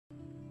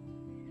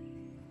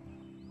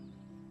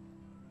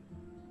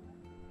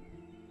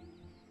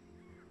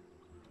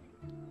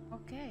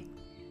Okay.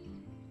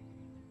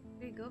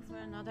 We go for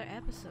another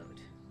episode.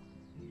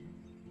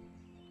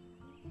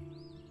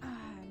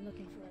 I'm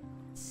looking for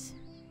it.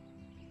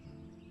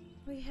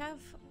 We have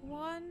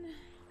one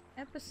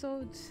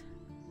episode.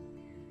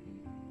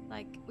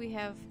 Like, we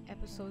have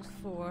episode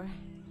 4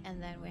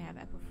 and then we have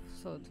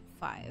episode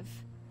 5.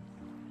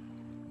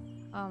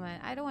 Oh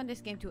man, I don't want this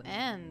game to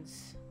end.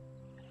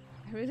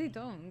 I really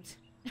don't.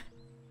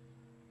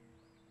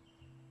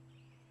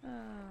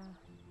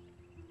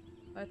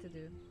 What to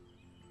do?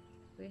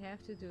 We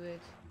have to do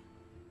it.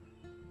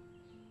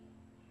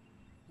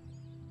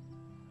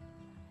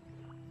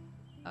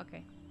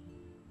 Okay.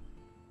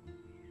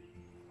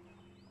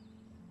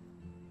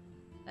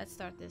 Let's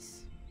start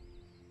this.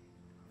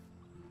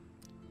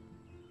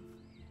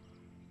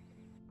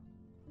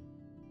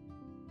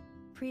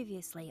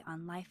 Previously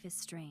on Life is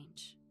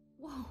Strange.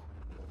 Whoa.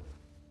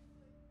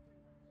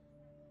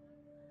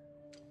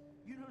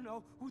 You don't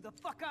know who the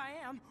fuck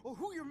I am or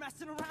who you're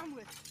messing around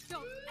with.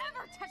 Don't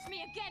ever touch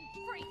me again,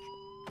 freak!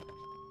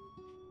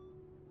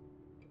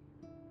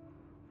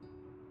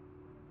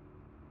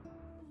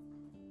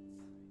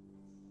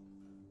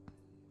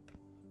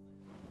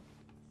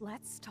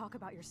 Let's talk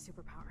about your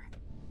superpower.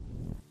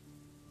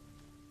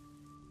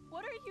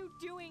 What are you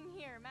doing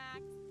here,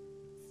 Max?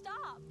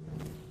 Stop!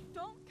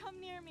 Don't come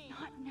near me!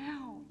 Not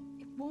now.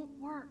 It won't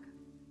work.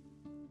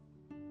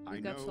 I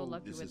got so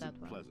lucky with that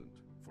one. Pleasant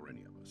for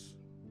any of us.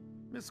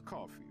 Miss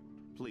Caulfield,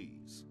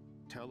 please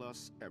tell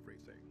us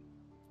everything.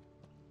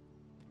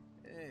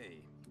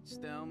 Hey, it's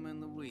Thelma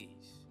and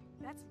Louise.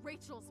 That's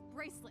Rachel's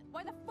bracelet.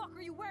 Why the fuck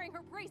are you wearing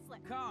her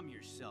bracelet? Calm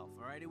yourself,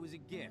 alright? It was a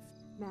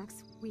gift.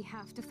 Max, we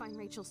have to find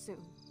Rachel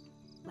soon.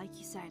 Like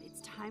you said,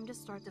 it's time to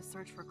start the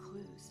search for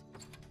clues.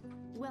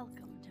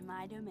 Welcome to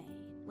my domain.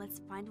 Let's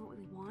find what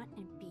we want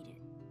and beat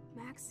it.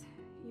 Max,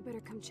 you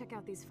better come check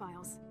out these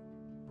files.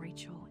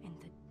 Rachel in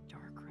the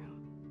dark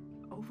room.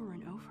 Over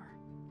and over.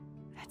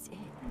 That's it.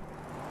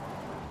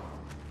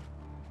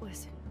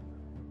 Listen,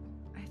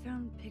 I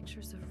found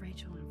pictures of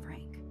Rachel and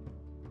Frank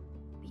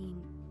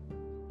being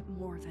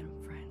more than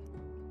a friend.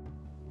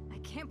 I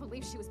can't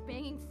believe she was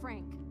banging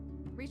Frank.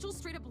 Rachel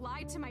straight up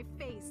lied to my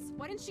face.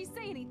 Why didn't she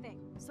say anything?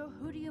 So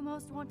who do you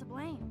most want to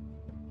blame?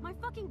 My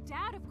fucking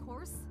dad, of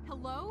course.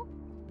 Hello?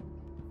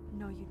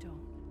 No, you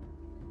don't.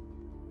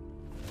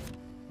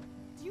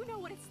 Do you know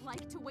what it's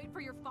like to wait for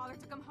your father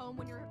to come home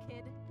when you're a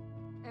kid?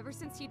 Ever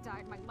since he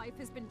died, my life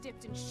has been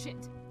dipped in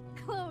shit.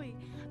 Chloe,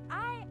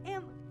 I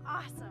am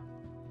awesome.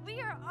 We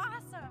are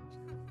awesome.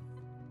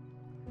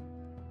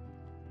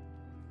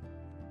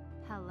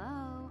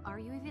 Hello? Are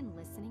you even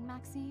listening,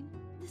 Maxine?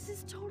 This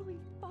is totally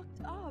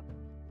fucked up.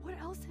 What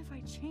else have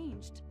I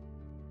changed?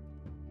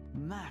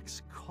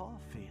 Max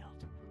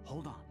Caulfield.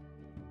 Hold on.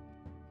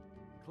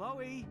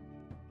 Chloe,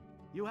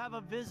 you have a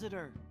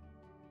visitor.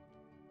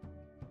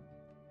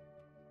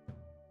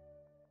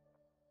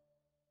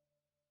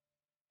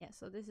 Yeah,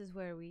 so this is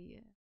where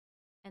we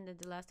ended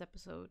the last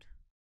episode.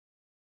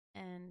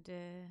 And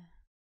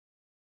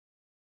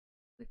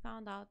we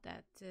found out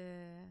that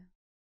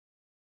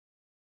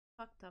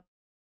fucked up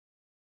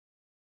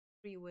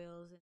 3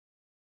 whales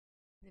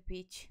in the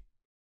beach.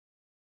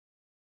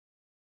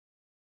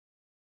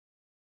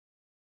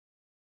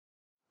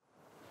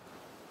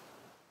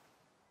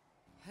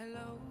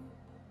 Hello.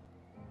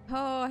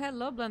 Oh,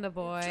 hello, Blender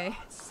Boy.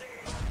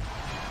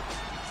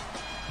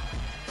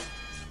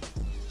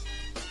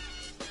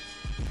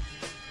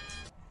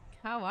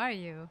 How are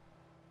you?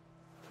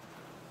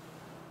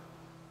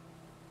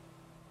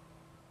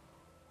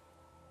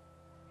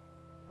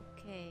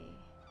 Okay.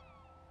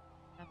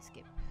 Not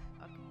skip.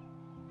 Okay.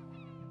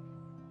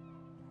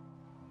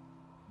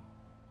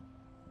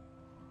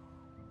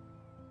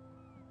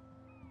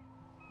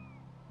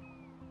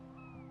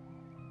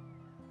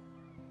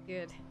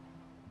 Good.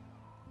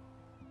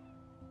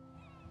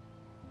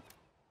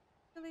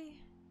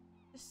 Really?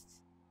 Just...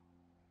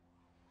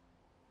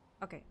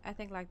 Okay, I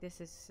think like this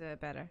is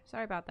better.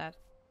 Sorry about that.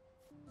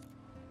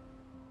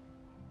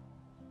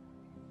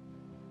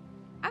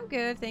 I'm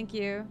good, thank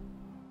you.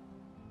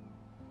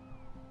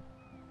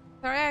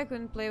 Sorry I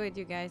couldn't play with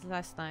you guys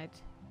last night.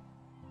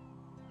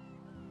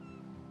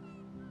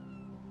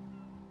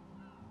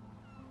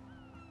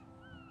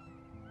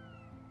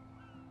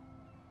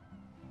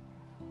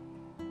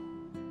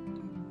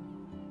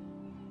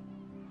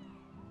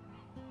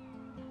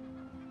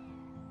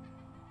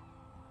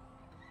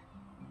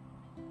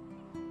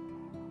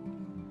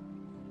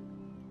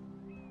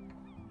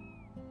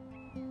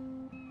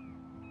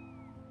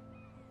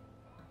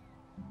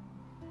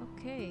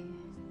 Okay,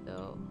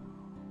 so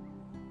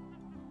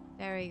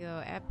there we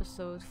go,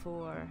 episode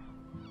 4,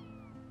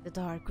 The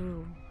Dark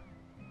Room.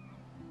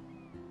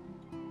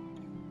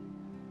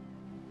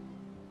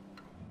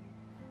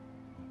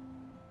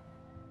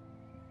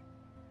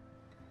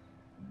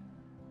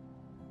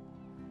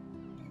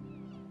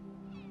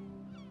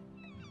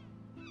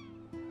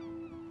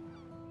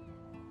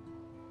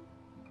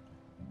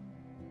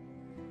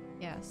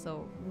 Yeah,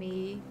 so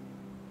me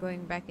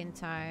going back in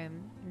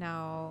time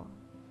now.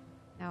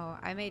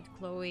 I made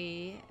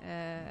Chloe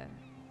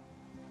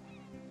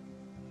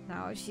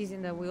Now she's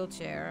in the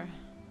wheelchair.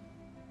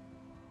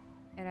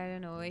 And I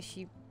don't know, is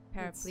she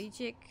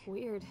paraplegic?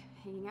 Weird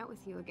hanging out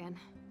with you again.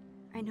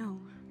 I know.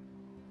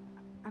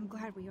 I'm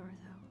glad we are,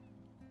 though.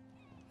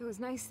 It was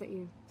nice that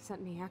you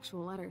sent me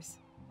actual letters.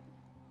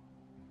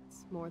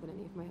 It's more than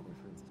any of my other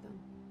friends have done.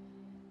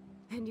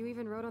 And you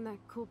even wrote on that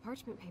cool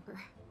parchment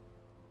paper.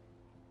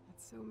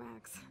 That's so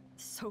Max.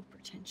 So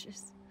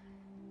pretentious.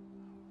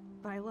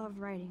 But I love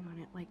writing on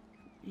it like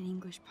an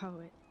English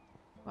poet.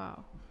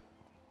 Wow.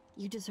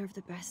 You deserve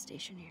the best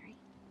stationery.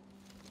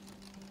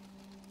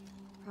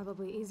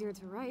 Probably easier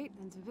to write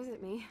than to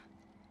visit me.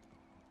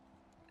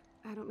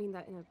 I don't mean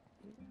that in a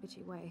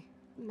bitchy way.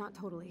 Not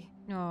totally.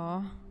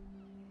 Aw.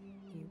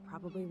 You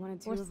probably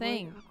wanted to Poor avoid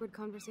thing. awkward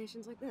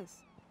conversations like this.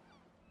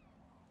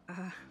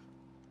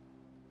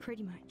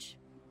 Pretty much.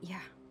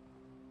 Yeah.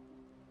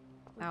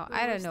 Now, The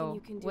I don't worst thing know,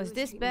 you can do was is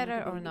this treat me like a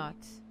better or baby. not?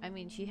 I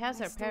mean, she has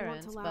I her still want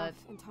parents, to but...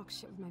 laugh and talk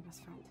shit with my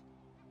best friend.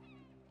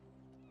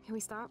 Can we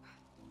stop?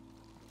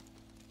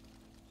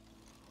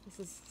 This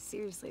is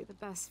seriously the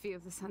best view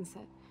of the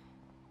sunset.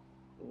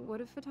 What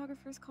do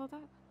photographers call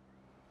that?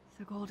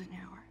 The golden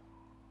hour.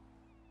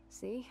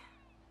 See?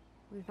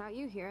 Without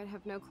you here, I'd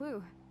have no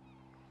clue.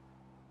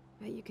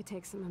 Bet you could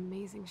take some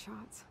amazing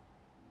shots.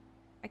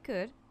 I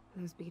could.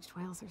 Those beached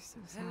whales are so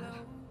sad.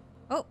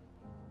 Oh,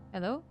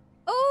 hello?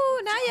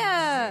 Oh,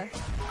 Naya!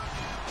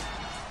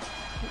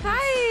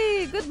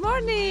 Hi, good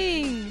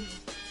morning!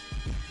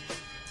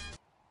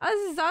 Oh,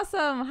 this is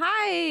awesome.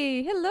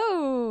 Hi,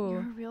 hello. You're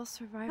a real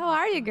survivor. How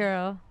are you, Chloe.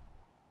 girl?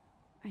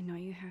 I know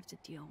you have to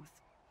deal with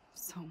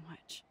so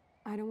much.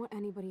 I don't want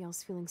anybody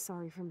else feeling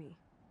sorry for me.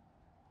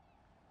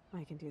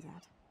 I can do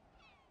that.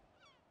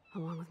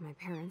 Along with my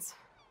parents.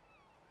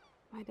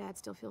 My dad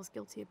still feels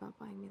guilty about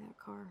buying me that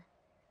car.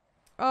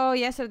 Oh,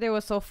 yesterday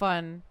was so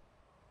fun.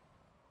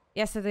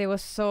 Yesterday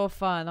was so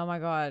fun. Oh my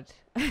god.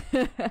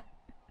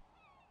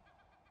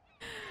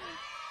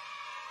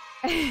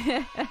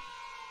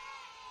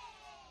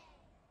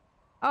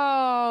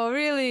 Oh,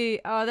 really?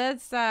 Oh,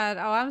 that's sad.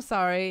 Oh, I'm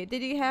sorry.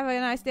 Did you have a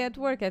nice day at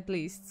work at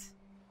least?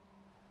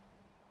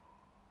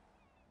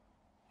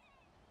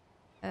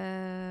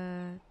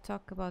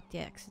 Talk about the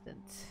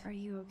accident. Are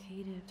you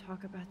okay to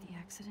talk about the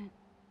accident?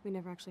 We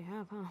never actually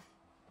have, huh?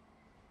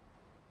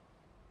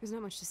 There's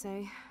not much to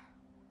say.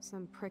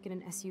 Some prick in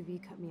an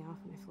SUV cut me off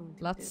when I flew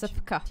into Lots a ditch.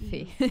 of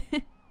coffee.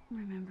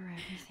 Remember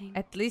everything?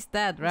 At least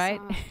that,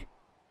 right? I saw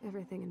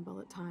everything in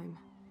bullet time.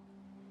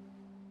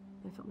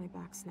 I felt my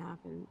back snap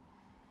and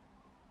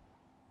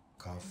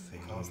Coffee.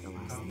 that was the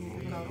last thing I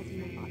ever felt in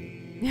my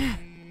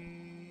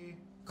body.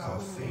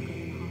 Coffee.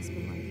 In the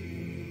hospital, I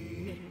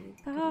literally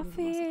couldn't move a muscle.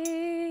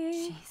 Coffee.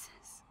 Jesus.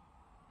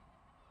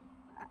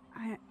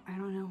 I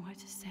don't know what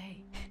to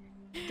say.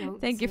 Don't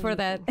Thank you say for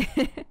that.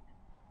 anything.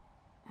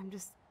 I'm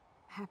just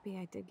happy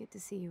I did get to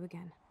see you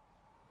again.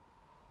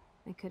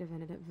 I could have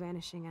ended up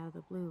vanishing out of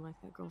the blue like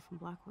that girl from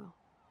Blackwell.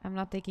 I'm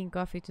not taking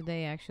coffee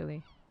today,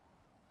 actually.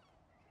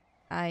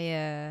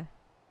 I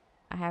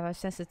have a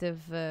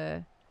sensitive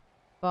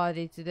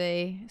body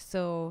today,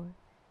 so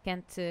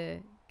can't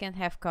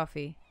have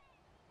coffee.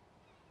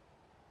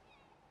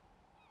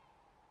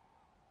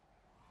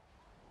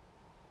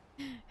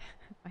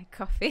 My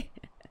coffee.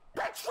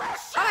 Oh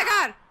my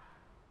god!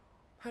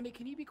 Honey,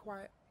 can you be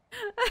quiet?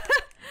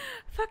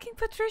 Fucking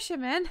Patricia,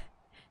 man.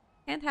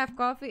 Can't have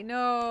coffee.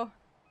 No.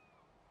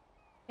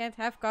 Can't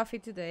have coffee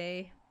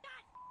today.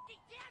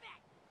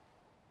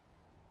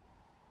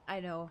 I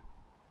know.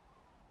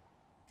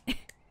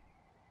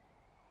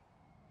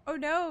 Oh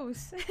no.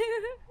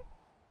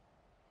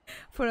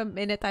 For a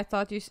minute I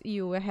thought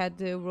you had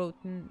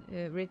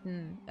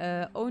written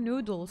oh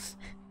noodles.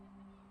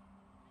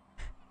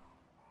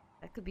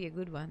 That could be a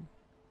good one.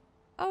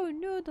 Oh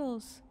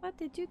noodles, what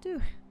did you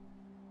do?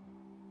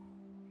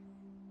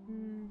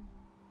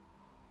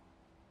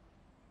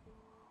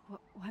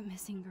 What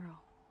missing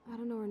girl? I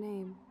don't know her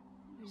name.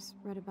 I just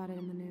read about it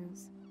in the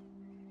news.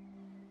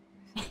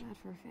 I feel bad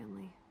for her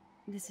family.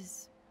 This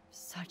is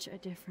such a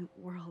different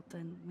world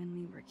than when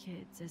we were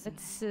kids, isn't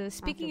it? It's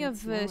speaking of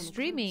After that snow and eclipse,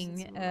 streaming.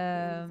 it's more like the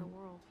end of the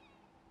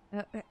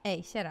world.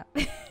 Hey, shut up.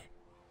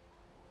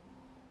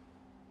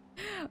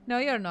 No,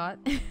 you're not.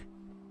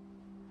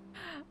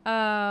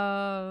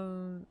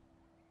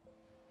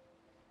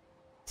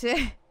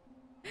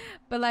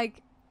 But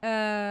like,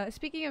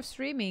 speaking of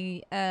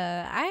streaming,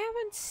 I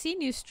haven't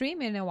seen you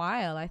stream in a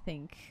while. I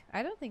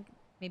don't think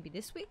maybe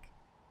this week.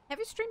 Have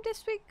you streamed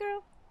this week,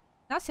 girl?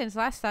 Not since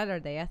last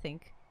Saturday, I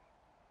think.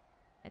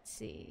 Let's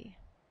see.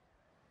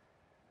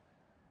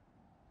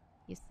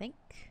 You think?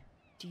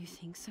 Do you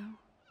think so?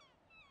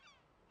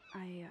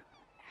 I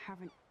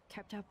haven't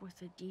kept up with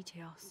the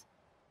details.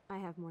 I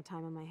have more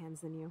time on my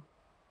hands than you.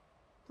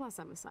 Plus,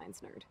 I'm a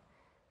science nerd.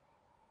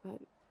 But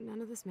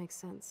none of this makes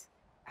sense.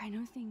 I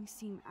know things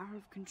seem out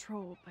of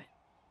control, but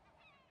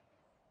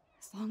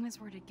as long as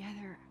we're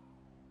together,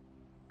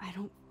 I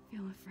don't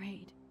feel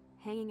afraid.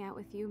 Hanging out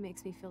with you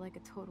makes me feel like a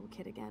total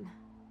kid again.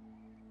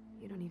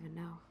 You don't even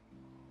know.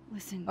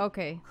 Listen,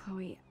 Okay.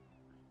 Chloe,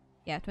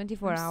 Yeah,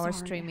 24 I'm hour sorry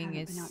I streaming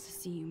haven't is been out to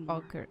see you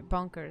more.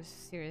 bonkers,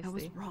 I seriously.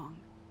 was wrong.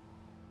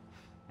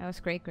 That was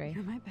great.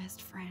 You're my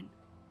best friend.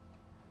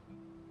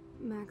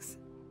 Max,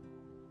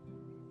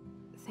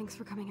 thanks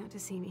for coming out to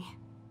see me.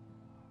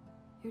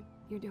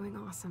 You're doing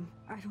awesome.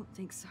 I don't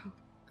think so.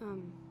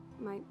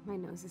 My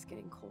nose is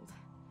getting cold.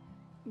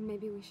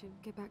 Maybe we should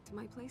get back to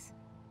my place?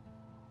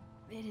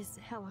 It is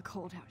hella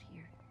cold out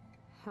here.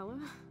 Hella?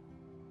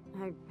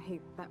 I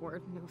hate that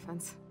word, no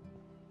offense.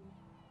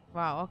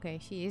 Wow, okay,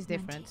 she is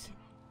different.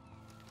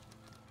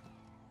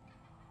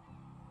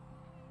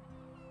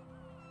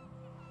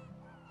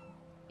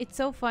 It's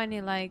so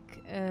funny,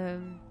 like,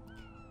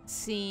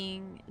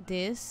 seeing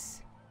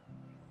this,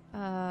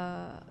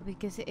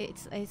 because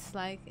it's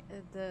like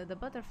the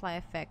butterfly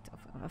effect,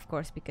 of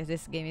course, because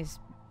this game is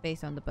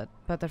based on the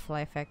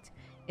butterfly effect.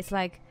 It's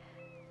like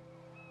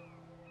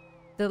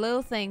the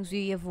little things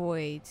we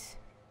avoid,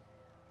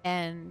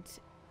 and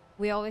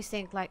we always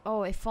think like,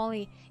 oh, if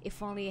only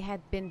it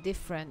had been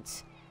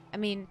different. I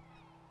mean,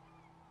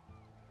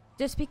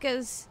 just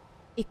because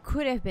it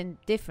could have been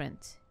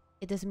different,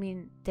 it doesn't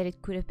mean that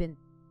it could have been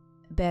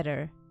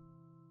better.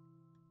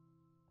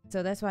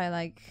 So that's why,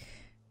 like,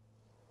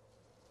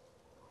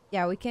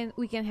 yeah, we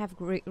can have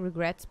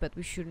regrets, but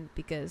we shouldn't,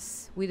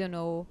 because we don't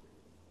know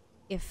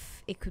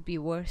if it could be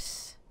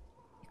worse.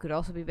 It could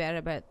also be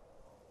better, but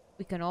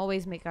we can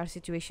always make our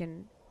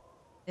situation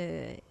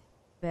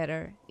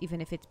better,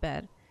 even if it's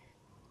bad.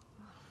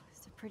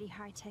 It's a pretty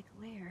high-tech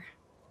lair.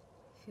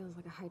 Feels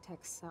like a high-tech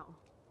cell.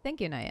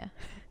 Thank you, Naya.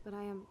 But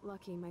I am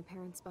lucky my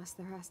parents bust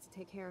their ass to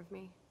take care of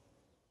me.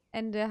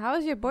 And how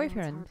is your I know it's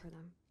boyfriend? hard for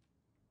them.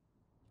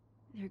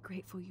 They're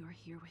grateful you're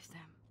here with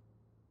them.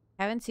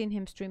 Haven't seen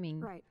him streaming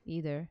Right.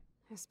 either.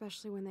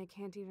 Especially when they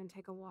can't even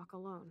take a walk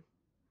alone.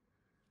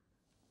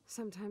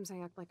 Sometimes I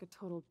act like a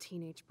total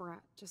teenage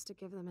brat just to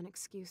give them an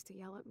excuse to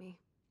yell at me.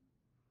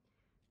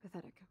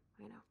 Pathetic,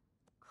 I know.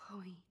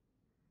 Chloe,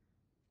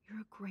 you're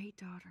a great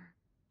daughter.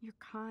 You're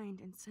kind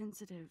and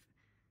sensitive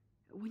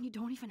when you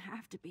don't even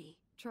have to be.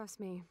 Trust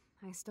me,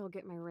 I still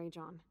get my rage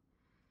on.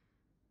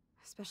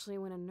 Especially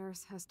when a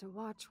nurse has to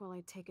watch while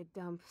I take a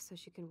dump so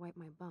she can wipe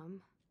my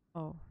bum.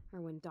 Oh.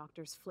 Or when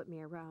doctors flip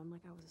me around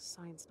like I was a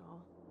science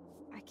doll.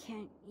 I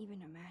can't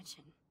even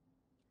imagine.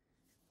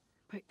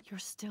 But you're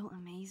still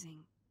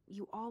amazing.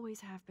 You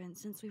always have been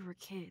since we were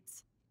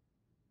kids.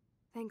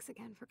 Thanks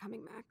again for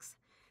coming, Max.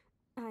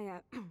 I,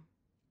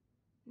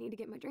 need to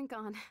get my drink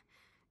on.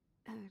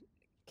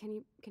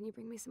 Can you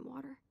bring me some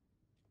water?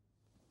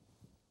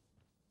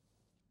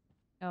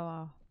 Oh,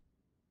 wow.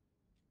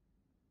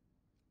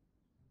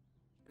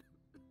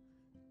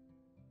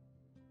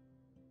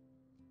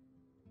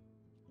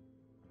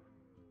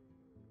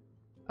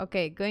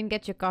 Okay, go and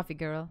get your coffee,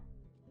 girl.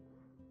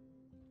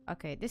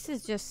 Okay, this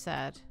is just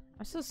sad.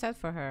 I'm so sad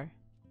for her.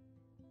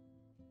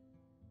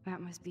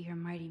 That must be her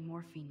mighty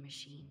morphine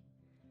machine.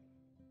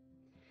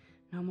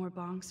 No more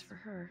bongs for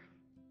her.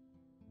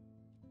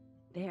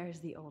 There's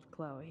the old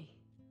Chloe.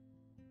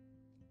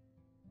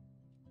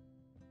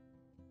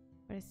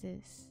 What is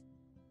this?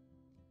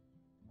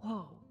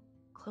 Whoa,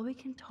 Chloe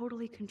can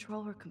totally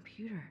control her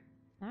computer.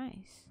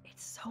 Nice.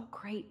 It's so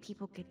great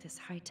people get this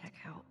high-tech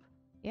help.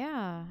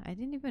 Yeah, I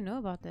didn't even know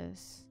about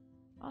this.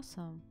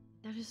 Awesome.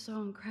 That is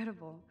so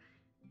incredible.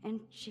 And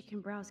she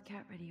can browse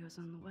cat videos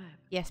on the web.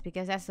 Yes,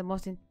 because that's the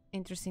most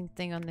interesting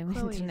thing on the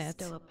Chloe internet. is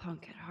still a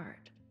punk at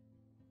heart.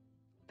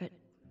 But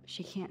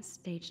she can't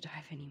stage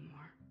dive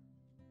anymore.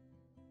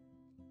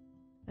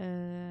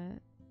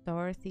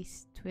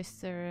 Dorothy's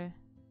Twister,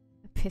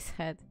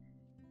 Pisshead,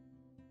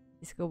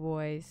 Disco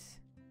Boys.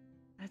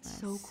 That's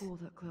Nice. so cool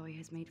that Chloe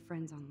has made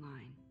friends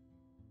online.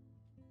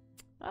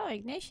 Oh,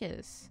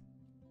 Ignatius.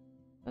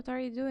 What are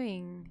you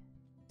doing?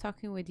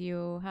 Talking with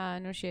you. Huh,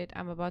 no shit.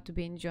 I'm about to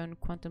binge on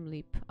Quantum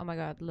Leap. Oh my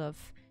god,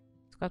 love.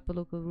 Scott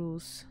Palooka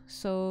rules.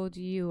 So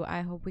do you.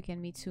 I hope we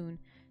can meet soon.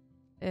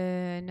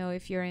 No,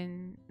 if you're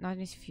in... Not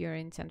if you're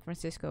in San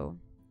Francisco.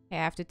 I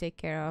have to take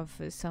care of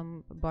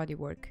some body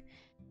work.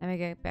 Let me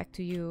get back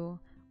to you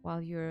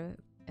while you're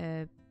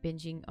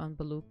binging on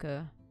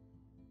Palooka.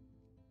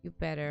 You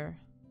better.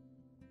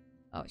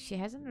 Oh, she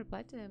hasn't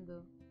replied to him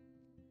though.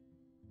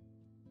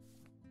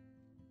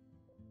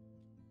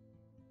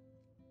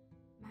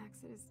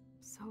 Max, it is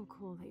so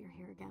cool that you're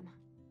here again.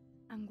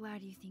 I'm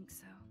glad you think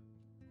so.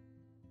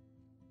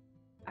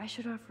 I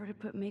should offer to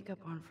put makeup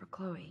on for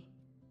Chloe.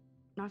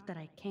 Not that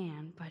I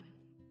can, but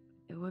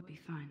it would be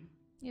fun.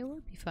 It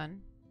would be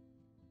fun.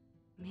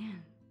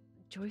 Man,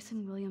 Joyce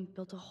and William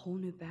built a whole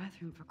new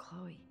bathroom for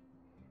Chloe.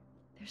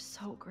 They're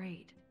so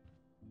great.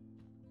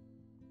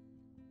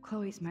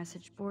 Chloe's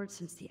message board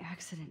since the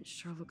accident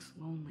sure looks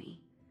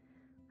lonely.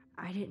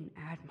 I didn't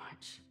add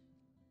much.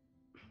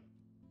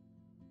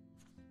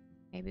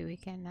 Maybe we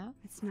can now.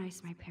 It's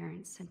nice my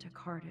parents sent a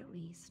card at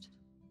least.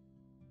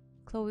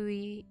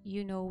 Chloe,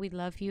 you know we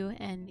love you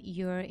and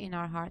you're in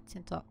our hearts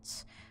and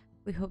thoughts.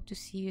 We hope to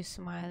see your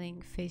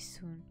smiling face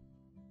soon.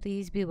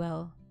 Please be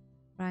well.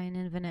 Ryan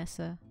and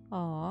Vanessa.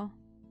 Aww.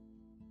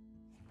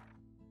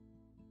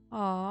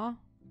 Aww.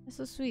 That's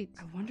so sweet.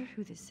 I wonder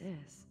who this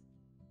is.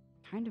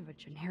 kind of a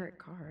generic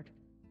card.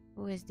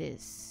 Who is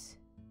this?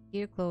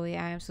 Dear Chloe,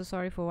 I am so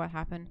sorry for what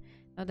happened.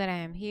 Know that I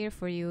am here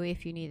for you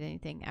if you need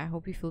anything. I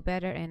hope you feel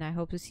better and I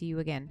hope to see you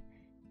again.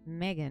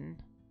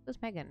 Megan.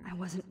 Who's Megan? I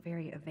wasn't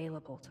very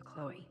available to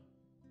Chloe.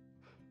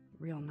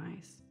 Real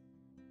nice.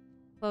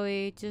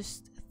 Chloe,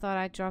 just thought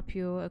I'd drop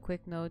you a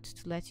quick note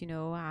to let you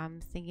know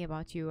I'm thinking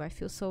about you. I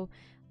feel so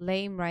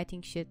lame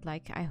writing shit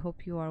like I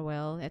hope you are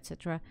well,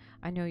 etc.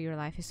 I know your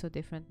life is so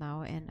different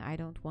now and I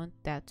don't want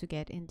that to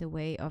get in the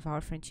way of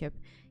our friendship.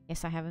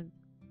 Yes, I haven't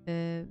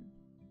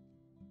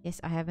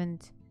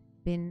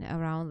been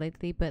around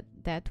lately, but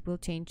that will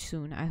change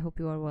soon. I hope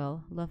you are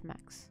well. Love,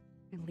 Max.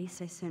 At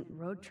least I sent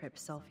road trip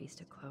selfies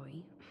to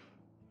Chloe.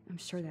 I'm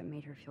sure that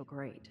made her feel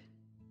great.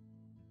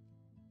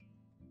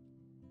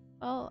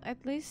 Well,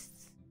 at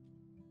least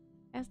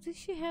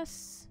she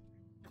has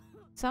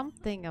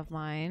something of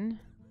mine.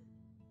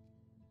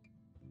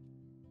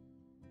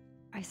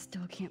 I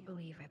still can't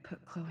believe I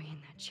put Chloe in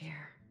that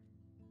chair.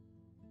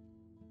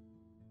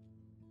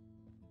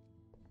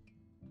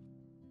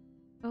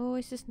 Oh,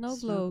 it's the snow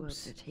Snow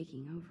globes. globes are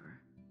taking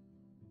over.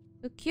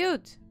 So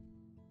cute.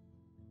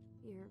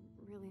 You're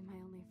really my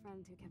only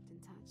friend who kept in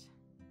touch.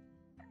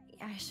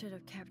 I should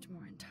have kept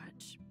more in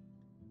touch.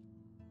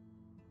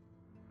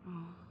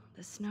 Oh,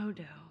 the snow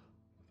dough.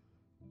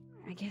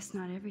 I guess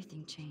not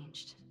everything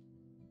changed.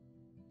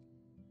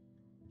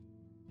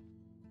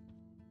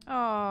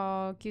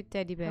 Oh, cute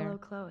teddy bear. Hello,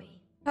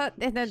 Chloe.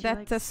 And then She that's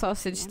likes the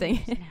sausage thing.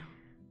 animals now.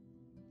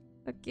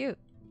 So cute.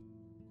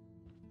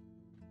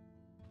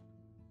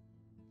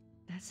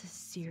 That's a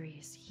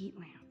serious heat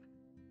lamp.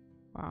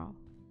 Wow.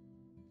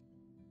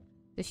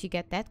 Does she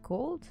get that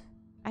cold?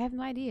 I have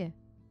no idea.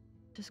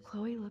 Does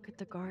Chloe look at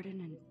the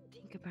garden and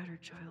think about her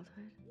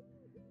childhood?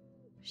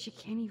 She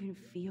can't even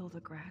feel the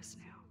grass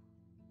now.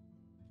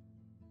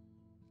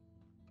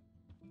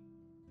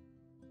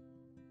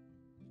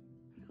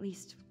 At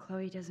least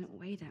Chloe doesn't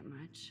weigh that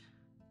much.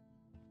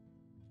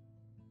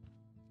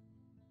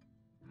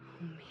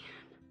 Oh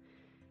man.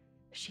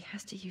 She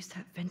has to use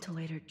that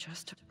ventilator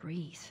just to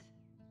breathe.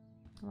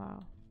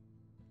 Wow.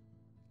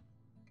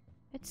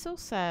 It's so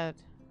sad.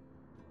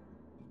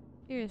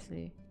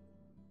 Seriously.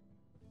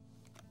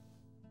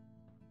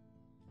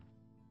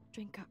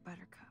 Drink up,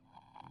 Buttercup.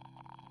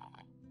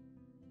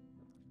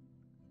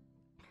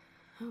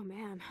 Oh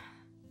man.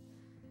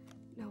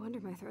 No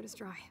wonder my throat is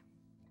dry.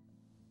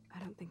 I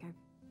don't think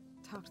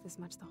I've talked this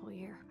much the whole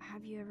year.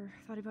 Have you ever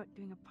thought about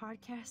doing a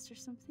podcast or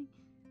something?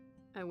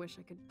 I wish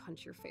I could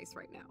punch your face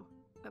right now.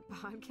 A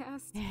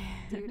podcast?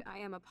 Dude, I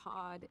am a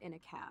pod in a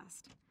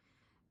cast.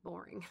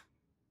 Boring.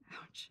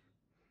 Ouch.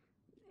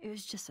 It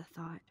was just a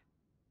thought.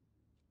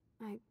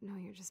 I know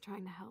you're just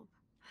trying to help.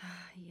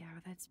 Yeah,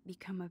 that's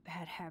become a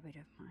bad habit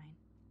of mine.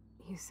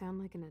 You sound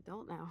like an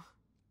adult now.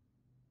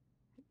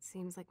 It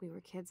seems like we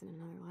were kids in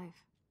another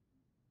life.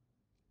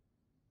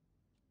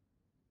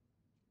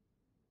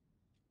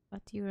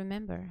 What do you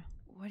remember?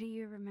 What do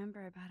you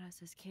remember about us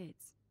as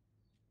kids?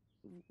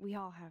 We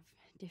all have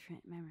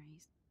different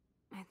memories.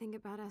 I think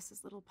about us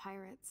as little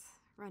pirates,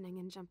 running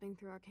and jumping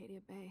through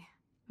Arcadia Bay.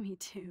 Me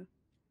too.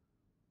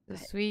 So But-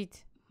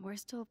 sweet. We're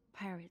still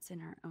pirates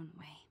in our own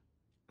way.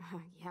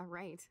 Yeah,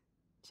 right.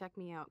 Check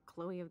me out,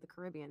 Chloe of the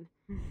Caribbean.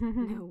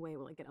 No way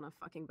will I get on a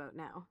fucking boat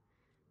now.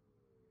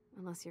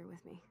 Unless you're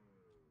with me.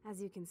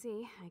 As you can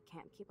see, I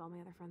can't keep all my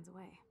other friends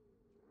away.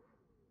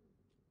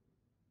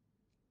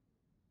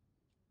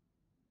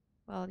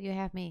 Well, you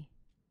have me.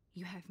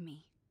 You have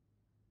me.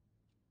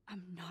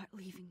 I'm not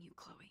leaving you,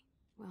 Chloe.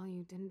 Well,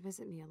 you didn't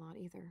visit me a lot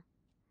either.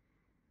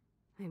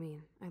 I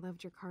mean, I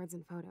loved your cards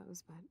and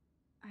photos, but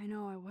I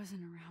know I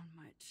wasn't around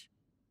much.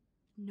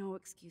 No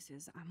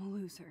excuses, I'm a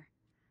loser.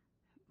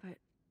 But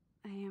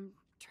I am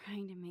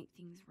trying to make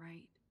things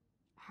right.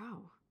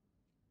 how?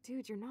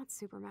 Dude, you're not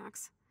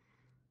Supermax.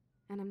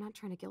 And I'm not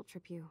trying to guilt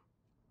trip you.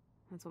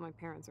 That's what my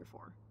parents are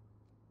for.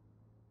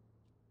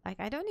 Like,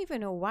 I don't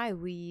even know why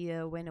we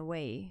went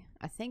away.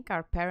 I think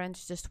our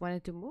parents just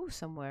wanted to move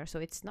somewhere, so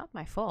it's not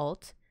my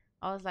fault.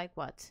 I was like,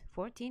 what,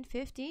 14,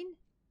 15?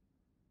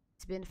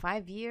 It's been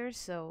 5 years,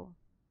 so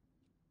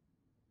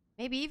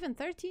maybe even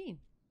 13.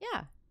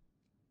 Yeah.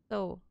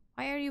 So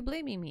why are you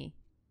blaming me?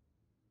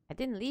 I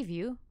didn't leave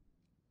you.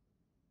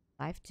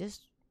 Life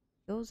just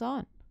goes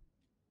on.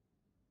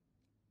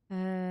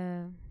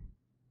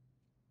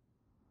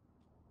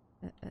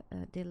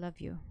 They love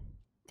you.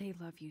 They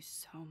love you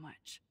so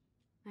much.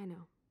 I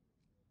know.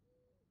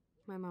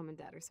 My mom and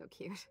dad are so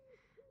cute.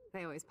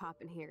 They always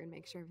pop in here and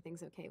make sure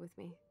everything's okay with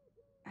me.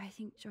 I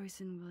think Joyce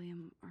and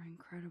William are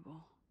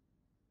incredible.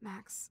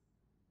 Max,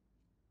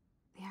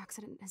 the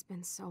accident has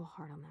been so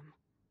hard on them.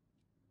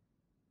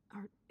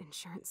 Our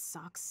insurance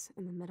sucks,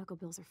 and the medical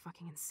bills are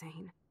fucking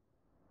insane.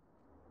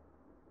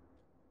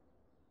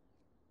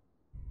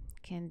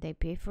 Can they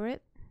pay for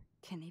it?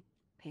 Can they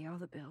pay all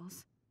the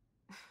bills?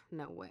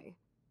 No way.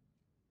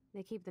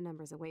 They keep the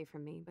numbers away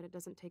from me, but it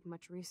doesn't take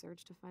much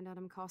research to find out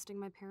I'm costing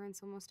my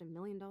parents almost $1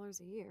 million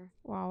a year.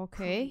 Wow,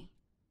 okay. Chloe,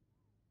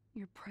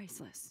 you're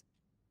priceless.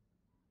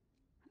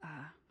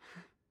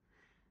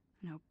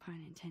 No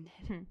pun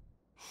intended.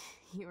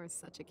 You are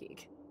such a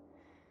geek.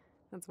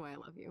 That's why I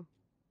love you.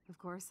 Of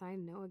course, I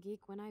know a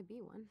geek when I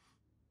be one.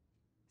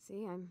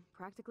 See, I'm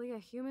practically a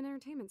human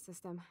entertainment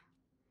system.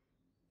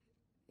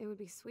 It would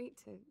be sweet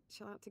to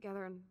chill out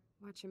together and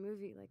watch a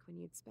movie like when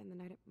you'd spend the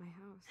night at my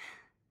house.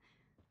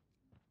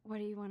 What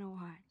do you want to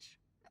watch?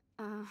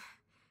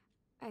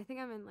 I think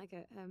I'm in like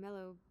a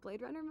mellow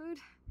Blade Runner mood.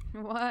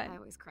 What? I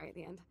always cry at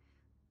the end.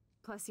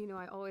 Plus, you know,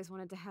 I always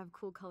wanted to have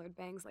cool colored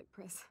bangs like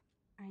Pris.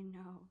 I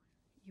know.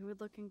 You would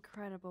look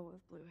incredible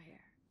with blue hair.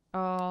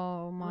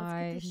 Oh Let's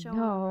my get this show on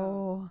the no.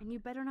 road. And you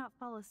better not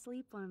fall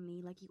asleep on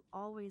me like you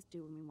always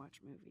do when we watch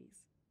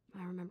movies.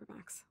 I remember,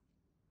 Max.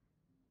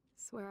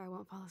 Swear I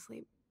won't fall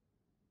asleep.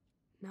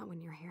 Not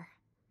when you're here.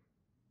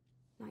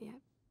 Not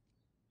yet.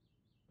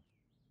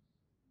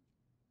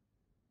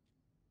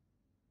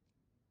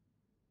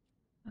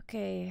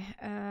 Okay,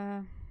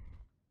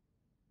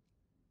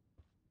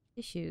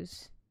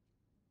 tissues.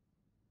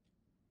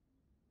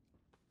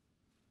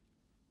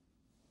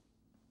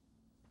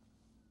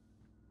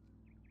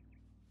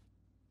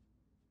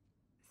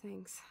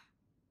 Thanks.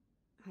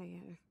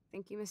 I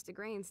think you missed a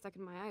grain stuck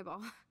in my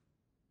eyeball.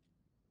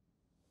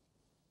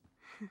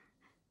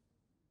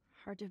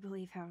 Hard to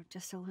believe how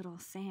just a little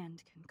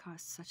sand can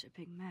cause such a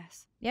big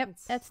mess. Yep,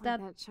 It's that's like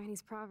that. that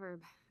Chinese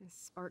proverb. A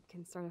spark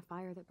can start a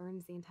fire that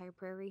burns the entire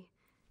prairie.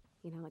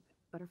 You know, like the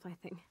butterfly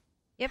thing.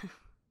 Yep,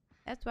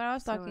 that's what I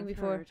was So talking I've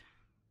before. heard.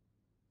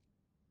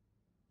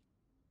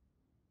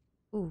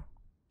 Ooh,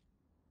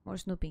 more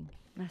snooping.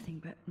 Nothing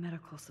but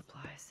medical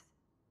supplies.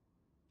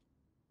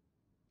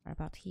 What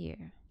about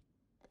here?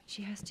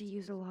 She has to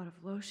use a lot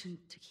of lotion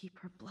to keep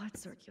her blood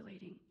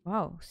circulating.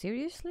 Wow,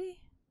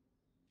 seriously?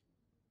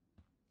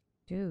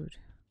 Dude.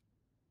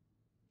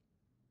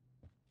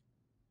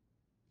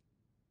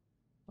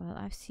 Well,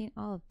 I've seen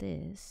all of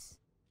this.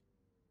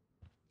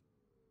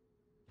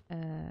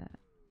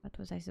 What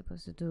was I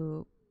supposed to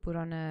do? Put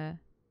on a...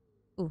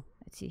 Ooh,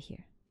 let's see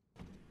here.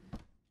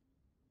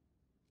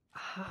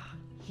 Ah,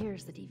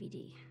 here's the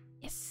DVD.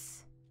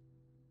 Yes!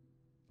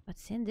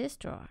 What's in this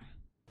drawer?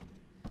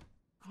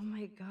 Oh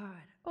my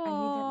god. I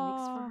made that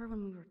mix for her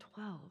when we were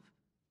 12.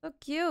 So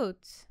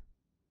cute!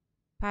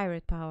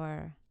 Pirate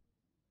power.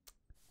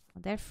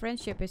 Their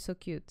friendship is so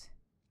cute.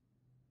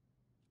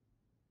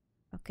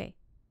 Okay.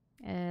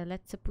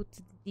 Let's put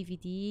the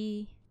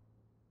DVD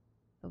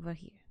over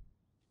here.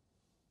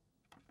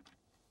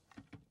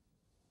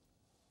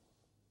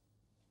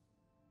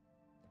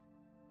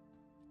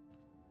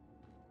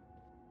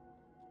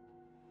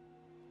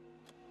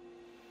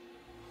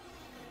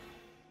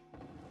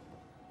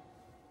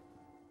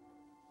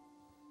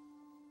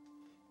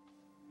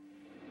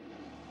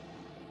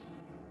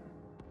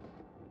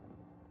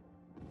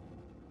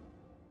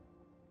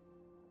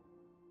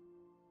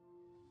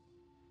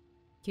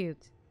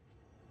 Cute.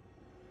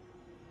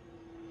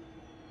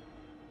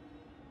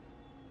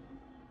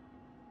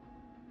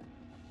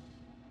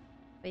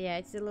 But yeah,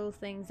 it's the little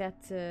things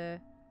that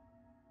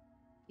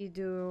you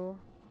do,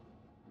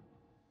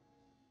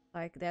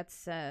 like that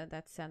sand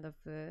of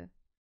that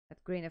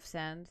grain of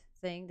sand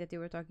thing that you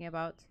were talking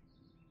about,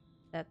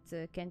 that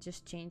can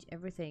just change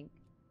everything.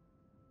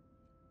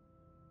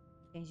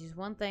 Changes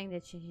one thing,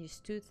 that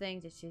changes two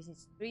things, that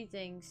changes three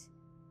things,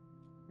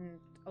 and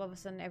all of a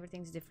sudden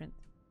everything's different.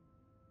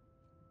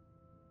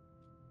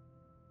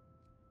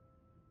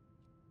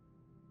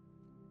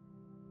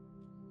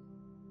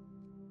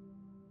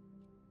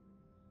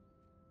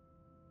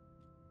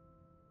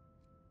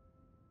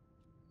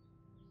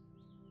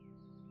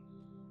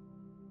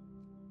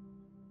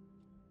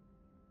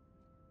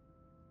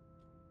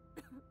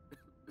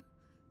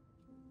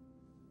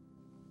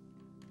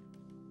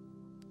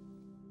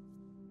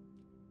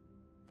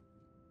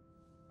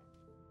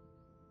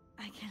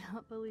 I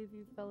cannot believe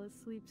you fell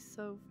asleep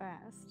so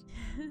fast.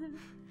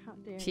 How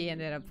dare She you.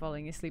 ended up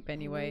falling asleep I know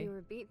anyway. you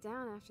were beat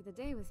down after the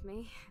day with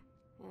me.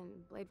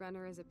 And Blade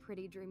Runner is a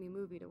pretty dreamy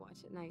movie to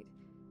watch at night.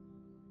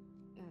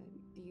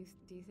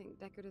 Do you think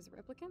Deckard is a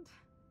replicant?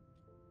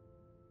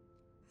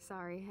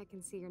 Sorry, I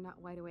can see you're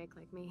not wide awake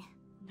like me.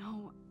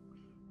 No,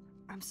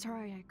 I'm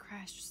sorry I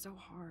crashed so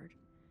hard.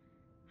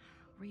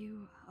 Were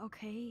you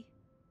okay?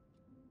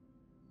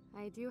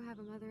 I do have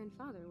a mother and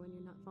father when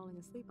you're not falling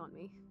asleep on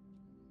me.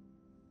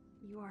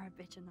 You are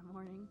a bitch in the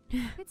morning.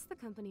 It's the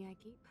company I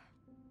keep.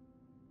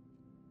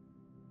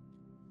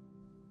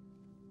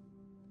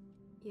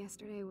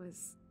 Yesterday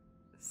was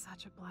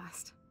such a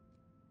blast.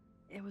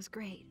 It was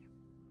great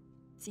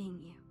seeing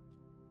you.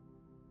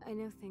 I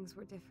know things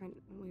were different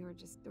when we were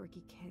just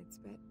dorky kids,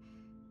 but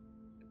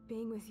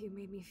being with you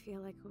made me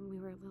feel like when we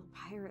were little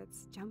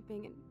pirates,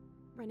 jumping and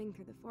running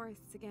through the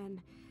forests again.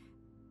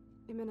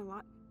 It meant a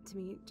lot to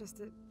me just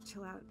to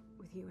chill out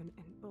with you and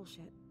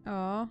bullshit.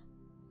 Oh,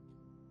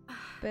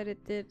 bet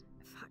it did.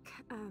 Fuck.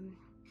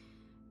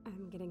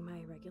 I'm getting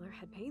my regular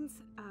head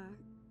pains.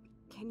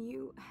 Can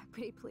you,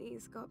 pretty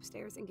please, go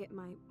upstairs and get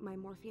my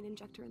morphine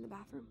injector in the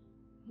bathroom?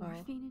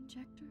 Morphine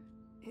injector?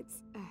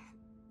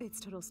 It's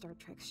total Star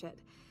Trek shit.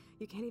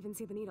 You can't even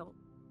see the needle.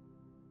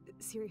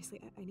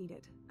 seriously, I need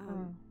it.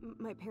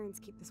 My parents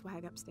keep the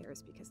swag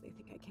upstairs because they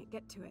think I can't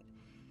get to it.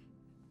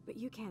 But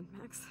you can,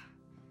 Max.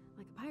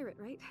 Like a pirate,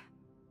 right?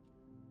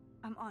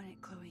 I'm on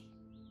it, Chloe.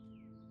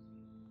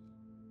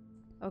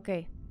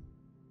 Okay.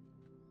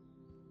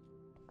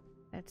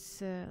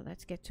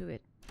 Let's get to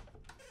it.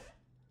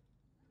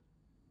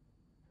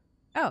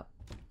 Oh.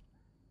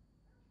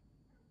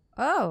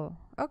 Oh,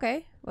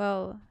 okay.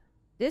 Well,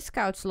 this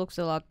couch looks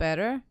a lot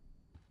better.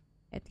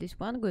 At least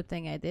one good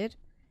thing I did.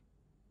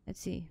 Let's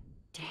see.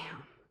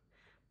 Damn.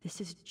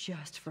 This is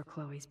just for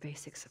Chloe's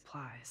basic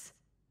supplies.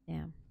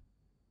 Damn.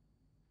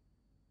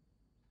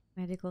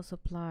 Medical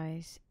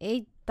supplies.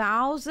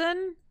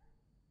 8,000?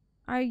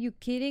 Are you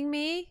kidding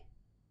me?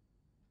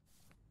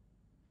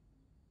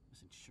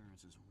 This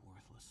insurance is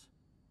worthless.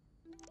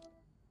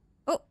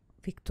 Oh,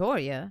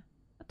 Victoria?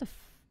 What the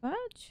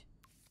fudge?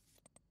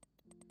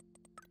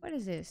 What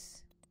is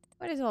this?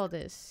 What is all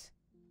this?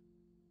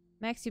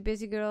 Max, you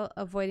busy girl,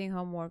 avoiding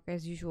homework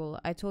as usual.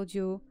 I told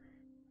you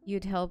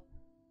I'd help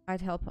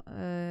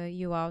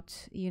you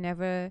out. You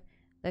never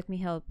let me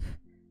help.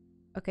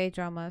 Okay,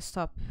 drama,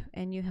 stop.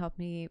 And you help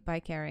me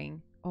by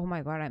carrying. Oh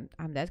my god,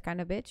 I'm that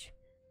kind of bitch.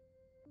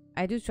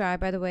 I do try,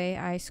 by the way.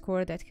 I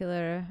scored that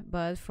killer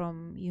bud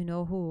from you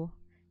know who.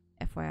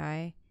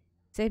 FYI.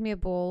 Save me a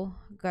bowl.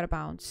 Gotta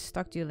bounce.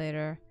 Talk to you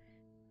later.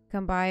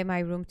 Come by my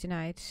room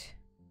tonight.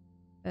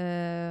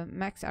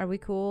 Max, are we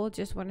cool?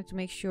 Just wanted to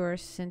make sure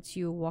since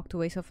you walked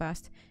away so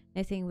fast.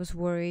 Nathan was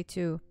worried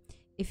too.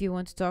 If you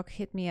want to talk,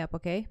 hit me up,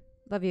 okay?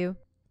 Love you.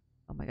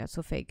 Oh my god,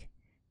 so fake.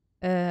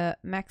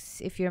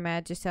 Max, if you're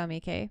mad, just tell me,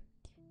 okay?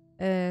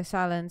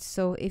 Silence.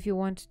 So if you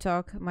want to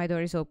talk, my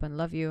door is open.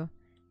 Love you.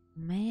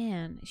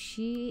 Man,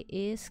 she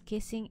is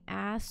kissing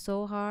ass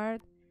so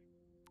hard.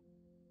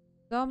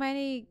 So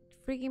many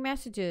freaking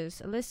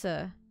messages.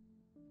 Alyssa,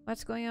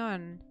 what's going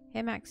on?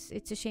 Hey Max,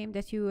 it's a shame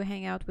that you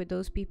hang out with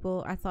those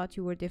people. I thought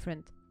you were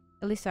different.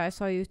 Alyssa, I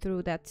saw you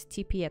throw that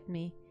TP at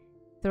me.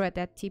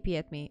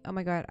 Oh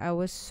my god, I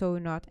was so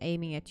not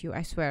aiming at you,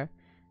 I swear.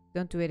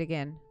 Don't do it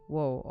again.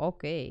 Whoa,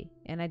 okay.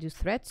 And I do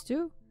threats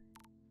too?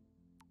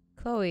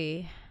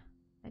 Chloe.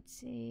 Let's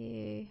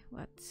see.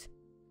 What?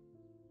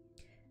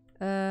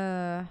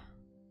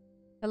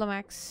 Hello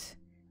Max.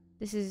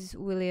 This is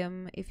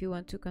William. If you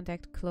want to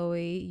contact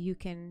Chloe, you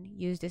can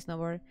use this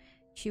number.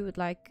 She would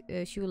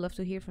love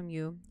to hear from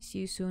you. See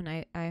you soon,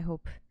 I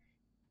hope.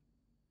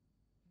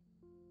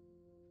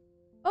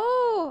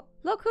 Oh,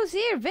 look who's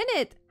here,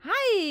 Vinit.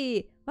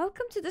 Hi,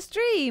 welcome to the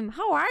stream.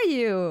 How are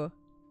you?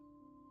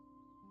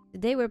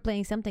 Today we're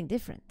playing something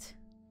different.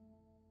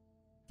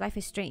 Life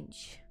is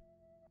Strange.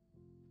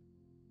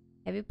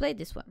 Have you played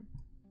this one?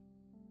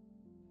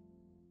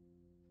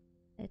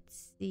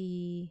 Let's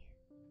see.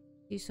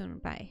 See you soon,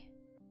 bye.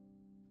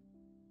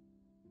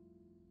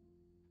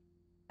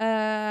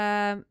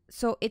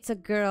 So it's a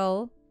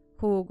girl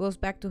who goes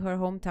back to her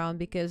hometown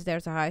because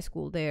there's a high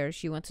school there.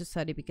 She wants to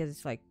study because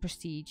it's like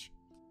prestige.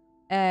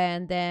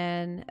 And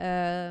then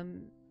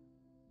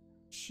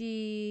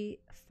she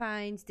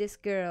finds this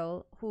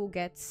girl who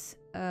gets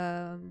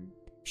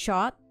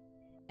shot,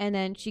 and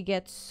then she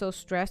gets so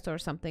stressed or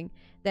something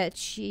that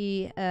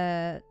she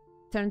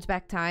turns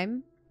back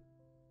time,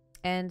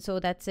 and so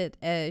that's it.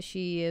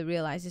 She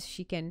realizes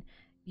she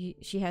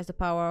has the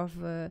power of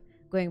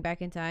going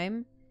back in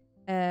time.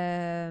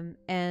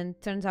 And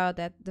turns out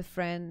that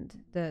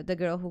the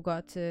girl who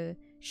got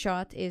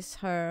shot is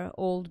her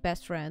old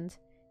best friend,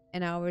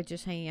 and now we're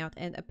just hanging out.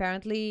 And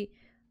apparently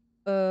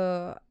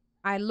I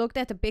looked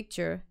at the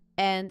picture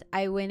and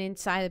I went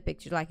inside the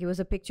picture, like it was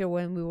a picture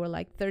when we were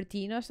like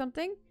 13 or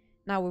something.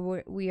 Now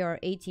we are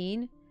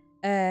 18,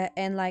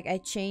 and like I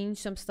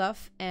changed some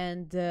stuff,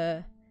 and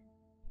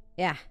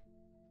yeah,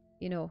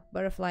 you know,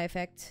 butterfly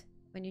effect.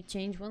 When you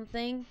change one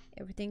thing,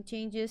 everything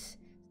changes.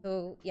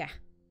 So yeah.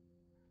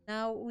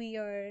 Now we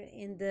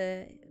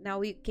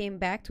came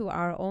back to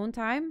our own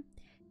time,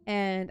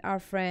 and our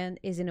friend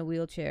is in a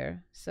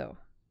wheelchair. So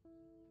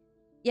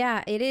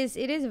yeah, it is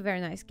a very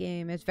nice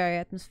game. It's very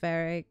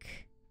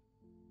atmospheric.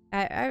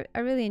 I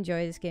really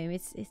enjoy this game.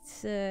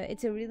 It's a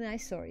really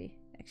nice story,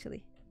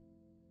 actually.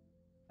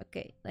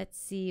 Okay, let's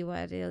see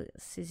what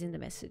else is in the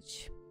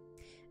message.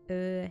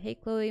 Hey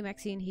Chloe,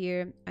 Maxine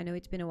here. I know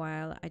it's been a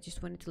while. I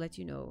just wanted to let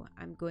you know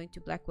I'm going to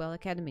Blackwell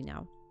Academy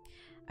now.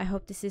 I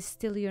hope this is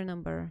still your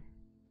number.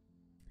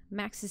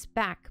 Max is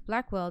back.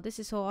 Blackwell, this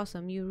is so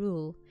awesome. You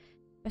rule.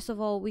 Best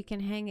of all, we can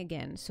hang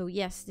again. So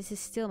yes, this is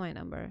still my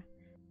number.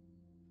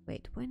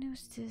 Wait, when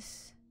was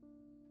this?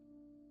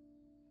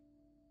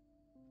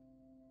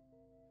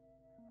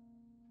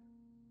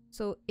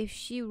 So if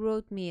she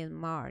wrote me in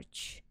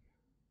March,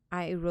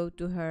 I wrote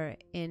to her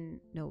in...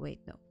 No,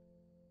 wait, no.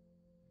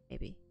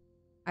 Maybe.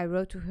 I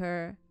wrote to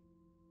her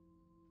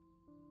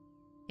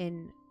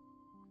in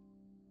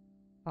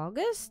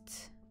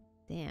August?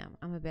 Damn,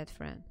 I'm a bad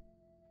friend.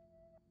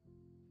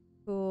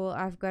 Cool,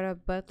 I've got a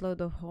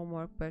buttload of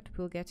homework, but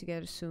we'll get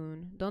together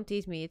soon. Don't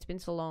tease me, it's been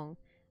so long.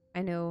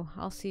 I know,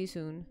 I'll see you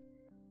soon.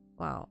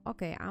 Wow,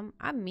 okay, I'm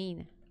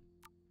mean.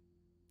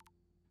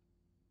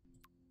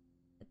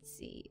 Let's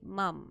see,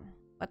 Mom.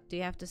 What do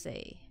you have to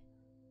say?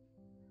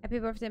 Happy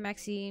birthday,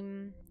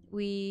 Maxime.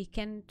 We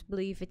can't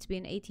believe it's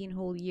been 18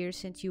 whole years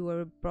since you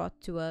were brought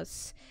to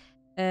us.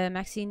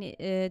 Maxine,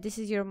 this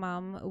is your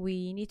mom.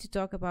 We need to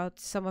talk about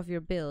some of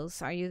your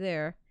bills. Are you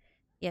there?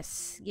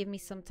 Yes, give me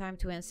some time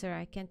to answer.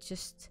 I can't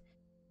just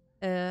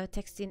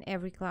text in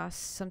every class.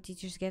 Some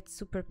teachers get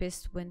super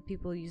pissed when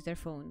people use their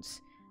phones.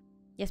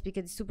 Yes,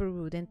 because it's super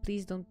rude, and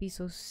please don't be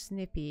so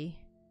snippy.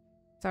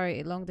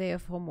 Sorry, long day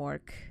of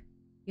homework.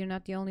 You're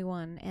not the only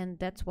one, and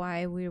that's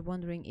why we're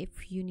wondering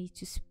if you need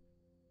to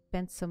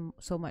spend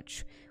so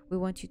much. We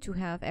want you to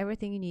have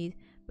everything you need,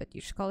 but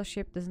your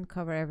scholarship doesn't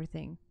cover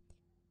everything.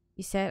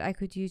 You said I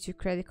could use your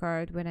credit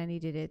card when I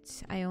needed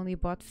it. I only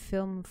bought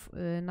film,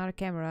 not a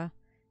camera.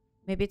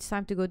 Maybe it's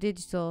time to go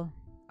digital.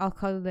 I'll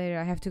call you later,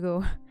 I have to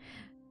go.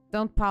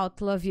 Don't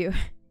pout, love you.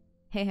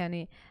 Hey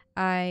honey,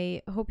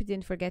 I hope you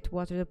didn't forget to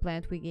water the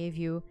plant we gave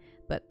you,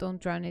 but don't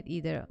drown it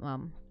either,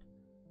 Mom.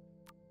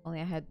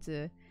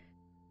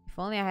 If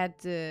only I had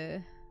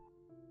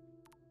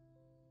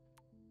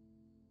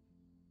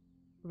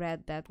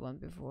read that one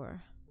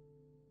before.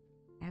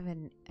 I have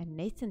a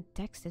Nathan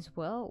text as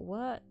well?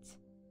 What?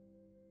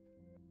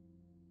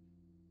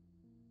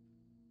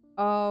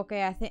 Oh,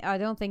 okay, I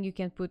don't think you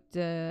can put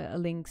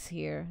links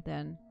here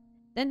then.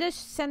 Then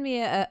just send me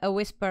a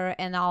whisper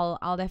and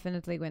I'll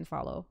definitely go and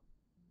follow.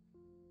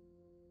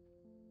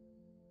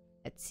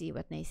 Let's see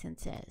what Nathan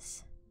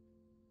says.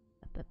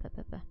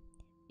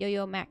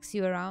 Yo, Max,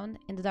 you around?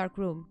 In the dark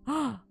room.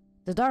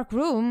 The dark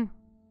room?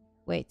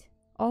 Wait.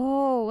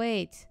 Oh,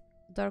 wait.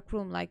 Dark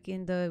room, like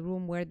in the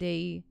room where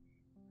they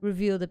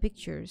reveal the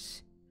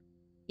pictures.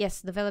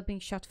 Yes, developing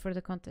shot for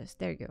the contest.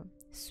 There you go.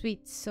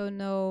 Sweet. So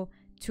no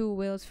 2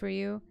 wheels for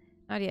you?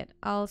 Not yet.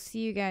 I'll see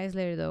you guys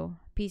later though.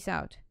 Peace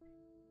out.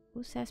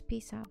 Who says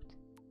peace out?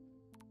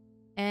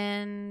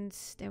 And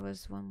there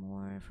was one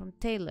more from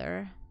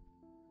Taylor.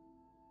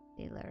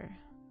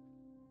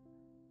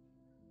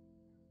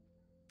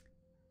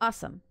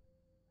 Awesome.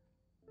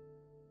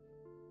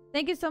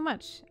 Thank you so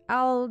much.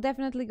 I'll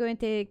definitely go and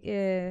take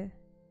a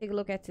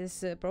look at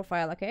his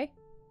profile, okay?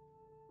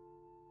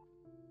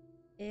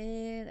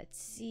 Let's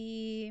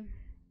see.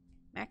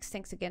 Max,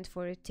 thanks again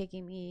for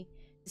taking me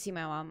to see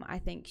my mom. I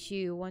think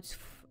she wants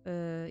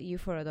you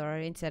for a daughter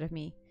instead of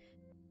me.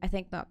 I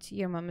think not.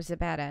 Your mom is a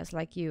badass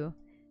like you.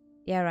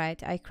 Yeah,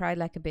 right. I cried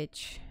like a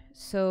bitch.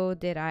 So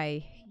did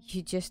I.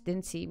 You just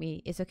didn't see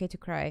me. It's okay to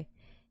cry.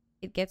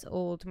 It gets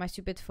old. My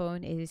stupid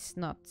phone is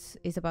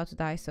about to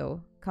die,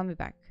 so call me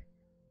back.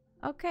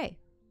 Okay.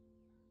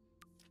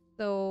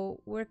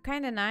 So we're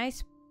kind of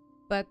nice,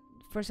 but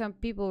for some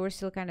people we're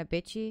still kind of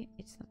bitchy.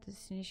 It's not the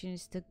destination,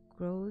 it's the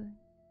growth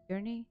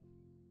journey.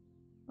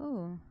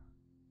 Oh.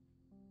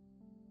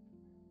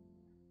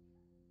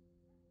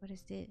 What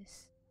is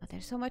this? Oh,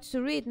 there's so much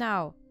to read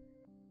now.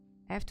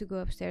 I have to go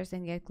upstairs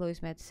and get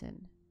Chloe's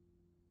medicine.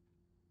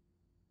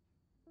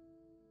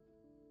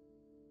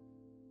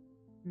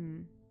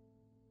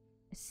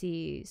 Let's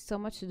see, so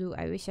much to do.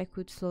 I wish I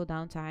could slow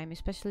down time,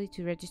 especially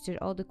to register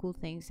all the cool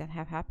things that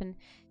have happened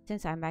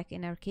since I'm back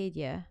in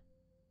Arcadia.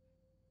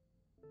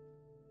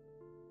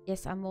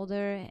 Yes, I'm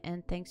older,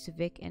 and thanks to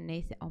Vic and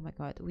Nathan, oh my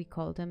god, we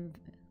call them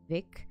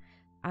Vic,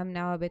 I'm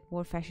now a bit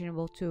more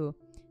fashionable too.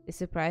 They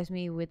surprised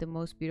me with the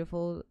most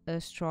beautiful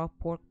straw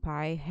pork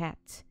pie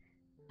hat.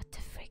 What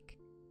the frick?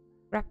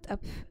 Wrapped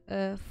up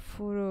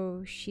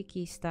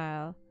furoshiki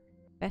style.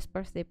 Best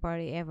birthday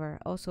party ever.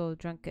 Also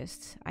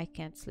drunkest. I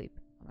can't sleep.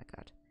 Oh my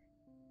god.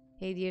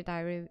 Hey dear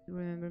diary,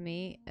 remember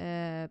me?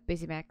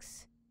 Busy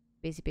Max.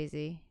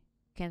 Busy.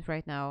 Can't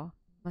right now.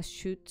 Must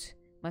shoot.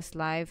 Must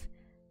live.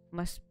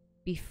 Must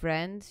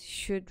befriend.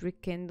 Should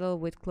rekindle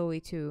with Chloe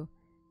too.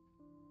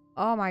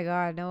 Oh my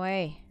god, no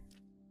way.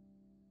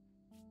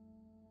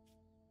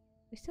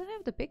 We still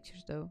have the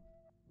pictures though.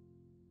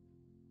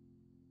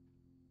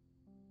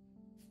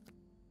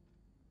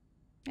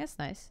 That's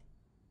nice.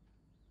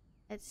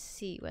 Let's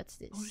see, what's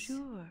this?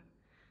 Bonjour.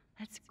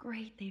 That's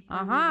great. They've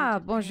Aha,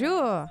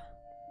 bonjour.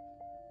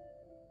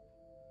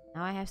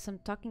 Now I have some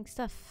talking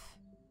stuff.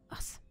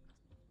 Awesome.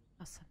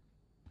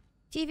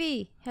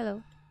 TV,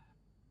 hello.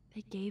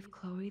 They gave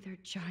Chloe their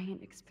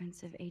giant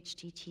expensive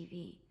HD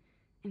TV,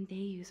 and they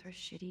use her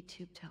shitty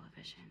tube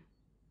television.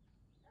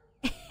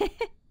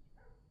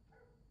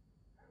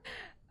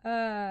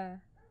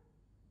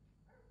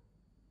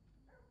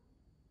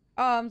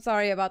 Oh, I'm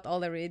sorry about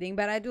all the reading,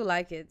 but I do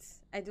like it.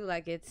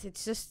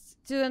 It's just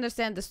to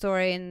understand the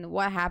story and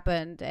what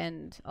happened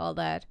and all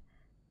that.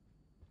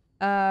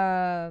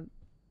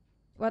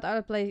 What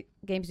other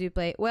games do you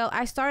play? Well,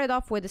 I started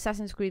off with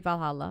Assassin's Creed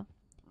Valhalla.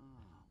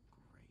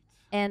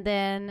 And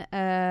then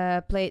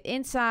played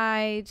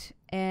Inside,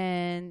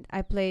 and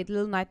I played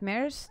Little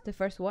Nightmares, the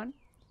first one.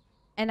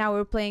 And now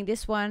we're playing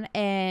this one,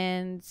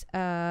 and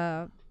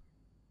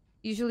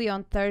usually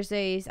on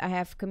Thursdays I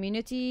have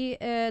community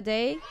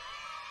day.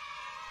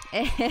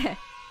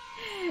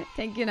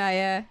 Thank you,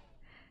 Naya.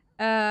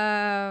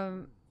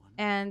 So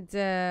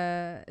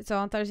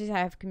on Thursdays I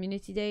have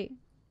community day,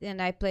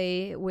 and I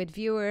play with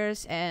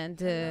viewers,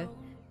 and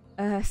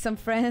some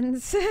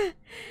friends.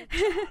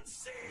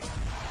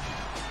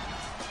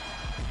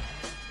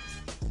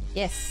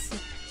 Yes.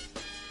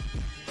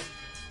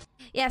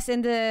 Yes,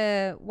 and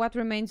the What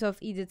Remains of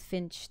Edith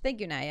Finch. Thank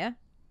you, Naya.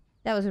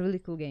 That was a really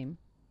cool game.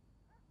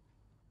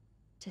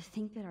 To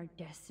think that our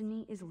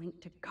destiny is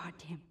linked to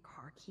goddamn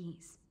car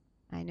keys.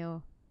 I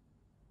know.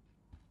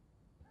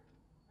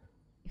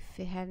 If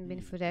it hadn't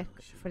been for that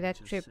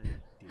trip.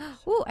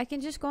 Ooh, I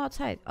can just go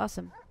outside.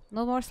 Awesome.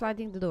 No more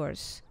sliding the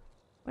doors.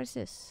 Where's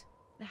this?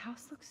 The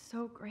house looks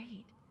so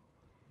great.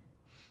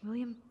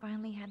 William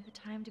finally had the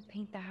time to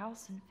paint the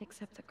house and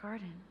fix up the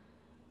garden.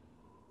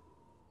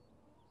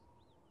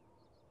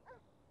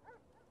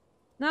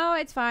 No,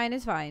 it's fine,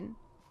 it's fine.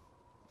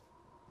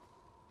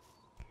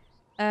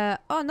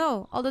 Oh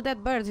no, all the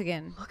dead birds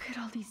again. Look at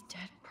all these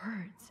dead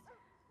birds.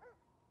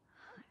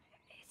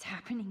 It's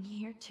happening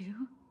here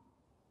too?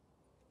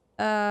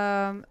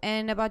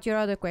 And about your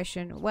other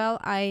question. Well,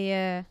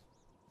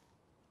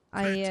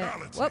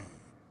 whoop.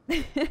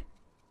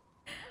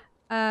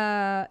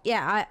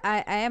 Yeah,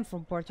 I am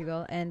from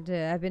Portugal, and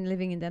I've been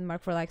living in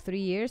Denmark for like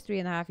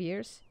 3.5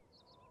 years.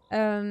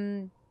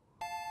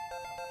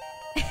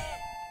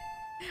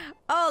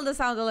 All the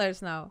sound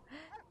alerts now.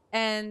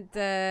 And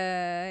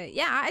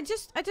yeah, I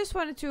just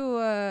wanted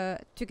to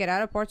get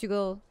out of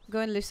Portugal, go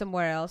and live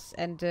somewhere else,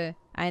 and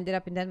I ended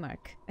up in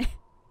Denmark.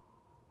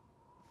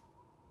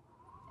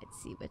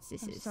 Let's see what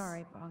this is.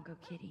 Sorry, Bongo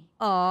Kitty.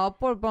 Aw,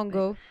 poor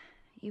Bongo.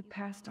 You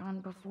passed on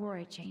before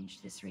I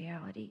changed this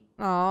reality.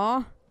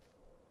 Aw,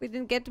 we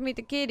didn't get to meet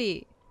the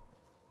kitty.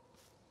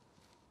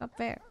 Not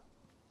fair.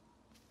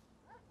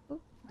 Oh,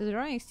 the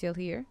drawing's still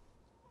here.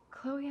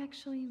 Chloe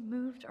actually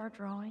moved our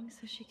drawing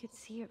so she could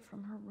see it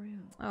from her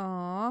room.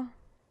 Aw.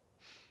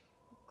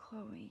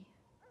 Chloe.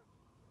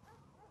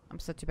 I'm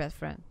such a bad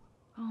friend.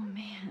 Oh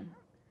man,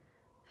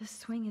 the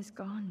swing is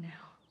gone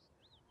now.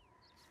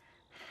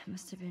 It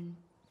must have been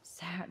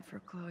sad for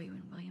Chloe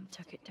when William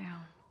took it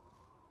down.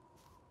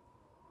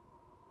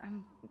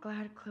 I'm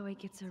glad Chloe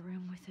gets a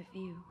room with a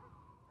view.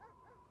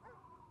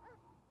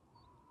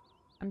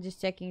 I'm just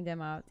checking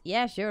them out.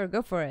 Yeah, sure,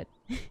 go for it.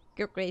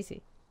 Go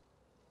crazy.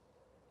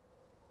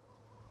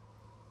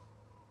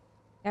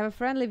 I have a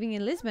friend living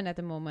in Lisbon at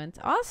the moment.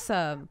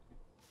 Awesome.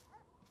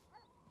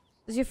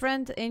 Does your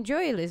friend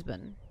enjoy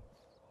Lisbon?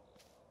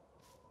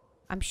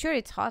 I'm sure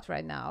it's hot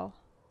right now.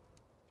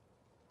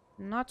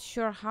 Not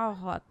sure how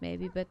hot,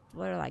 maybe, but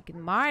we're like in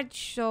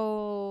March,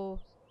 so...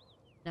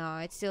 No,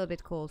 it's still a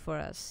bit cold for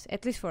us.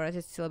 At least for us,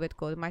 it's still a bit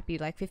cold. It might be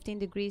like 15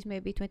 degrees,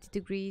 maybe 20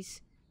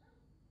 degrees.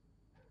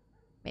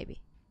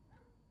 Maybe.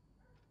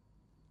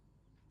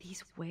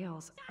 These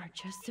whales are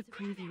just a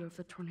preview of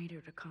the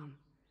tornado to come.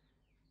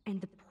 And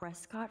the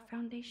Prescott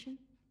Foundation?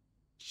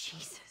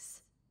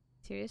 Jesus.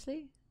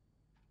 Seriously?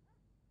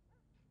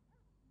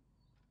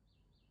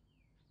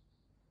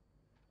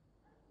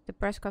 The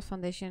Prescott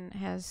Foundation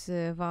has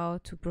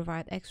vowed to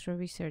provide extra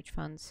research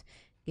funds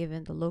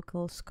given the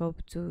local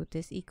scope to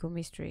this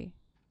eco-mystery.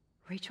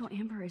 Rachel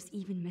Amber is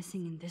even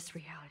missing in this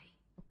reality.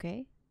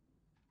 Okay.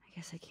 I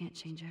guess I can't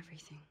change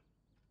everything.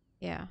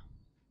 Yeah.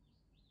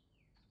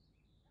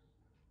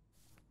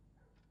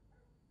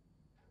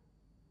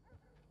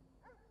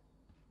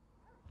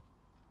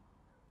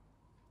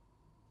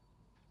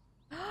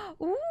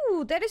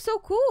 Ooh, that is so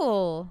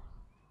cool.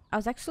 I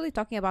was actually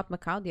talking about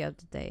Macau the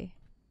other day.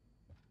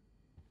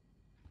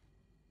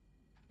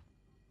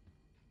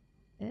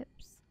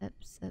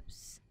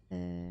 Oops.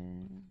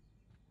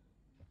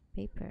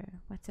 Paper.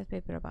 What's that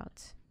paper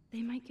about?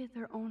 They might get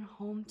their own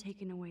home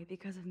taken away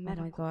because of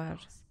medical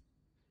bills.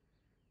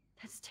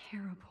 That's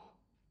terrible.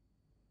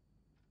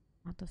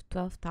 Out of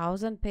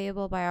 12,000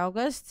 payable by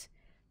August?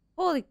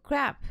 Holy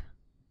crap.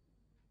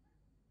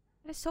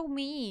 That is so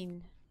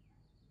mean.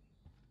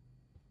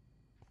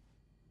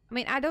 I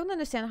mean, I don't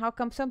understand how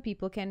come some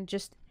people can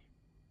just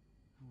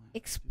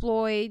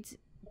exploit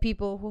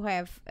people who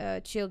have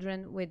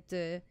children with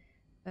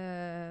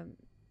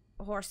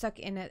who are stuck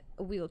in a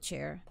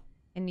wheelchair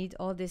and need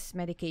all this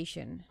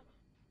medication.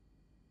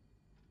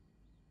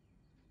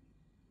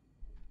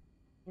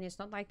 And it's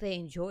not like they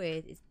enjoy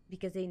it, it's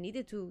because they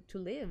needed to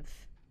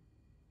live.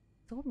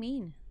 So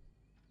mean.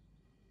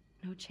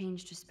 No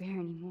change to spare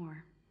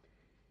anymore.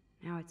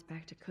 Now it's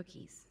back to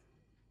cookies.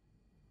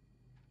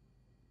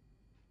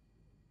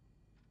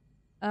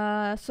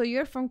 So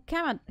you're from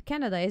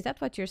Canada, is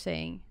that what you're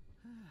saying?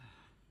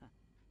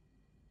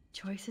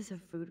 Choices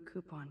of food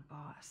coupon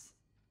boss.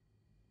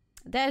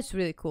 That's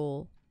really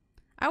cool.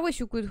 I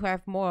wish you could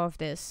have more of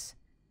this.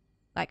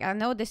 Like, I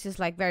know this is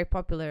like very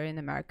popular in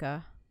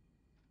America.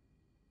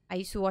 I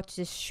used to watch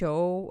this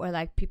show where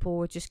like people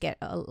would just get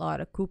a lot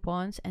of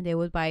coupons and they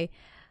would buy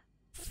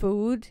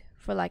food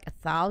for like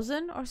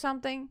 1,000 or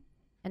something,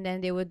 and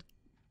then they would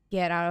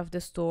get out of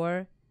the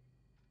store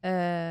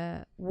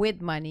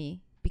with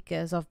money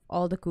because of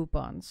all the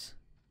coupons.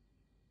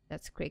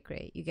 That's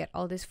great. You get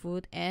all this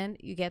food and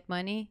you get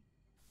money.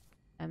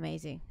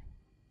 Amazing.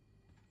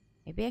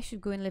 Maybe I should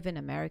go and live in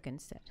America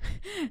instead.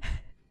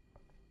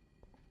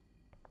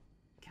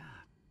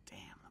 God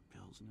damn, the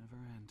bills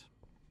never end.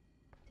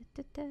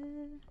 Da.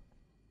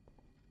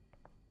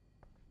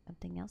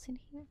 Something else in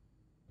here?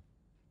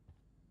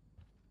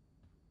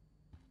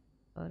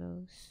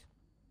 Photos.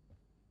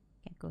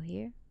 Can't go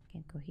here.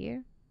 Can't go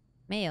here.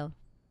 Mail.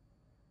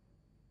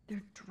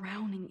 They're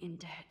drowning in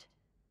debt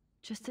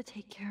just to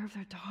take care of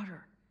their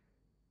daughter.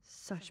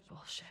 Such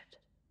bullshit.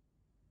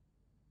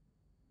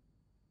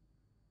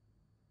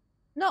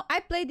 No, I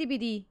play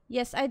DBD.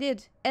 Yes, I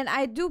did. And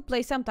I do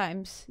play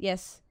sometimes.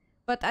 Yes.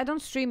 But I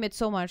don't stream it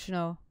so much,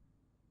 no.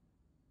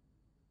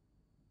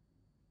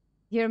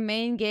 Your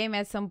main game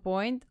at some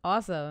point?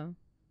 Awesome.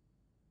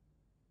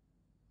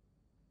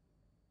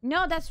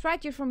 No, that's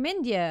right. You're from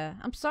India.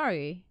 I'm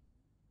sorry.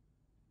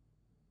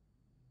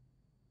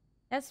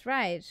 That's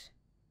right.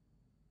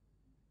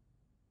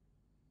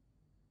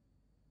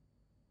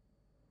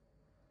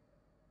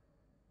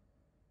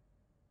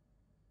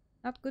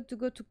 Not good to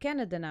go to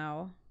Canada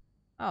now.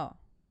 Oh,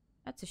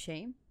 that's a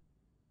shame.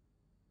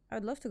 I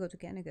would love to go to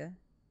Canada.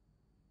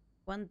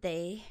 One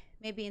day.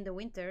 Maybe in the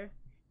winter.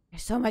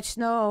 There's so much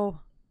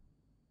snow.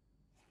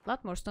 A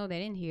lot more snow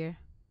than in here.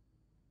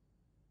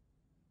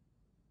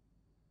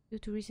 Due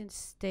to recent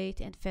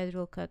state and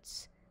federal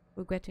cuts,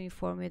 regret to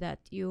inform you that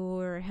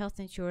your health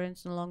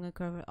insurance no longer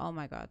covers. Oh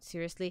my god,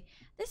 seriously?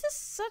 This is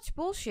such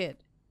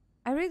bullshit.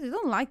 I really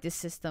don't like this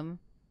system.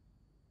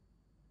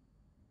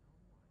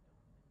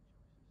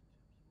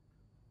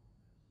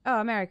 Oh,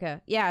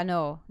 America. Yeah,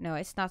 no,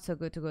 it's not so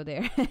good to go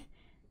there.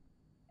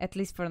 At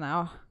least for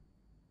now.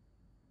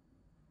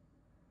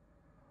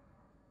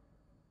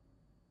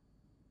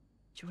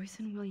 Joyce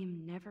and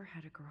William never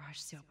had a garage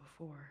sale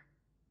before.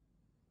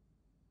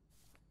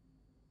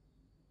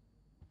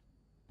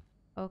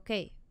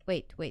 Okay,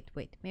 wait.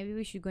 Maybe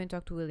we should go and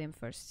talk to William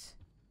first.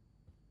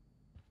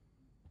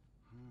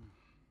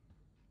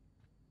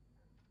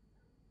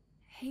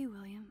 Hey,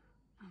 William.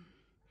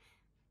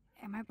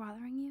 Am I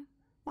bothering you?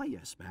 Why,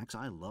 yes, Max.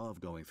 I love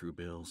going through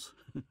bills.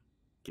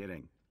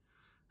 Kidding.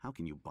 How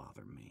can you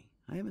bother me?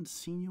 I haven't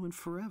seen you in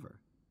forever.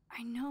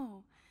 I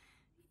know.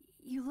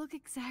 You look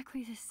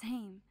exactly the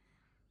same.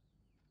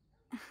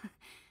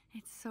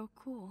 It's so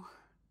cool.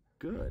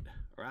 Good.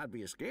 Or I'd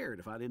be scared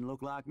if I didn't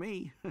look like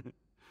me.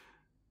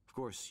 Of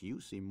course, you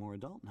seem more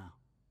adult now.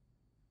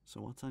 So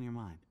what's on your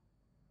mind?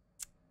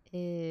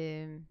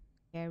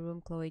 Yeah,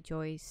 room, Chloe,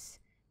 Joyce.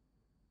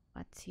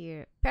 What's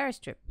here? Paris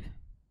trip.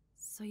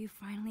 So you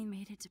finally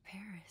made it to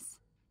Paris.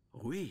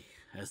 Oui,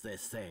 as they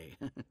say.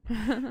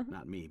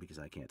 Not me, because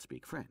I can't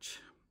speak French.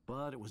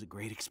 But it was a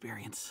great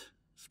experience,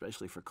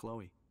 especially for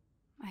Chloe.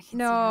 I can see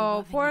her No,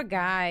 loving poor it.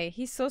 guy.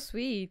 He's so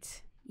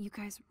sweet. You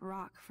guys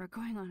rock for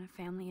going on a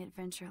family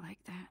adventure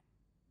like that.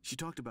 She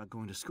talked about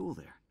going to school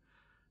there,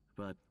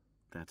 but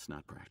that's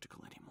not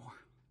practical anymore.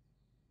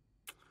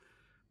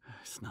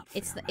 It's not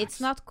fair, It's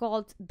Max. not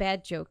called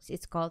bad jokes.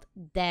 It's called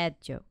dad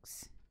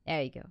jokes.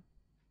 There you go.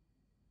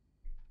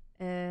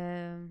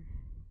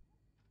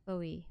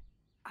 Chloe.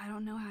 I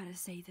don't know how to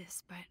say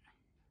this, but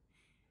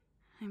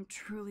I'm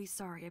truly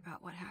sorry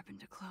about what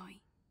happened to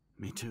Chloe.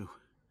 Me too.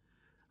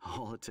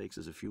 All it takes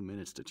is a few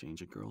minutes to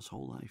change a girl's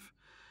whole life.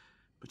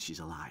 But she's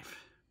alive.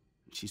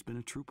 She's been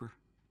a trooper.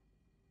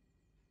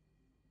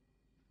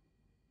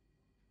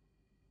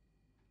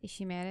 Is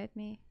she mad at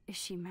me? Is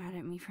she mad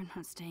at me for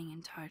not staying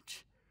in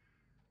touch?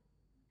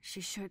 She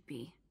should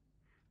be.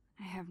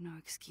 I have no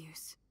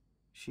excuse.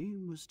 She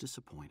was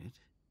disappointed,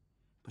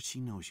 but she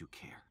knows you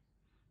care.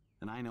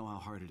 And I know how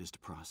hard it is to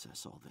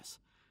process all this.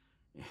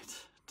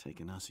 It's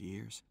taken us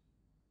years.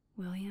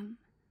 William,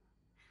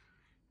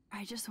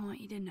 I just want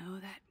you to know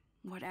that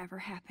whatever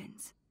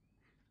happens,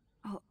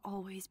 I'll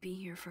always be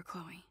here for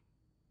Chloe.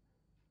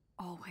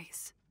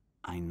 Always.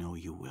 I know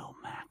you will,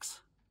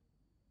 Max.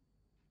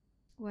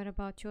 What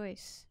about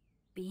Joyce?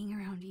 Being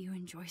around you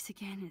and Joyce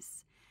again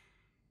is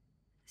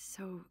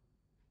so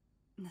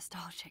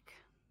nostalgic.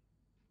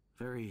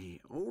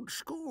 Very old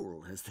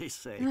school, as they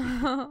say.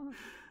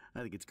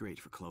 I think it's great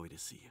for Chloe to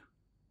see you.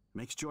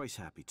 Makes Joyce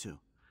happy, too.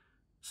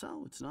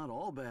 So, it's not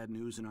all bad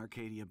news in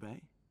Arcadia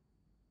Bay.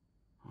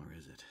 Or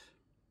is it?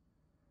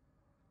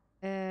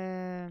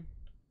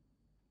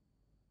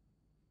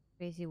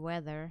 Crazy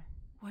weather.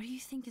 What do you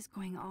think is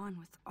going on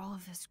with all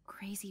of this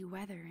crazy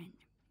weather and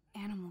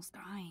animals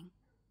dying?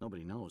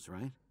 Nobody knows,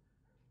 right?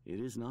 It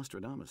is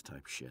Nostradamus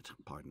type shit,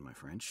 pardon my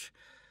French.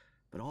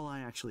 But all I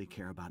actually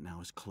care about now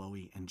is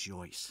Chloe and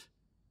Joyce.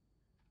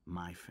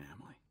 My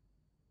family.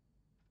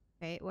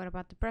 Okay, what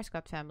about the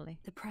Prescott family?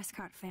 The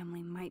Prescott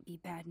family might be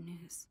bad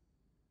news.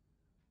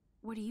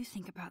 What do you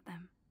think about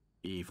them?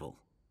 Evil.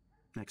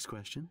 Next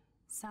question?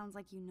 Sounds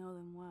like you know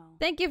them well.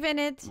 Thank you,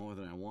 Vinit. More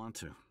than I want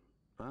to.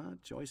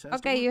 But Joyce has to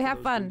Okay, work you for have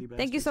those fun. greedy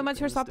Thank you so bastards much at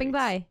for Penn stopping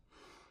Estates.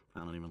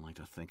 by. I don't even like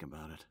to think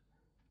about it.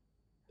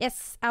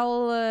 Yes,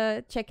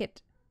 I'll check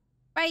it.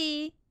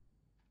 Bye.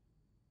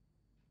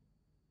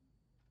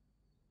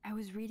 I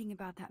was reading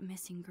about that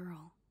missing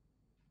girl.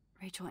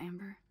 Rachel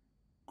Amber.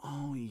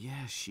 Oh,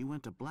 yeah, she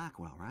went to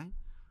Blackwell, right?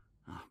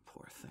 Oh,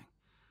 poor thing.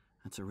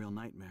 That's a real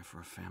nightmare for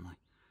a family.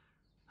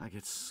 I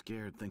get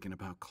scared thinking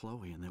about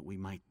Chloe and that we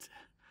might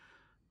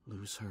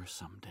lose her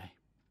someday.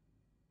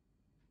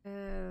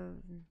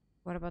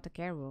 What about the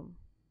care room?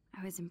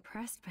 I was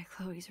impressed by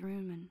Chloe's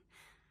room and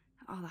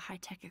all the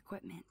high-tech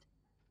equipment.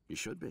 You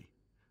should be.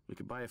 We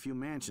could buy a few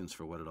mansions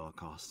for what it all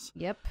costs.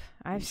 Yep,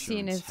 I've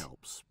seen Insurance it.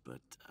 helps,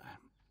 but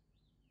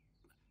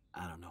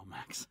I don't know,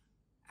 Max.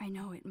 I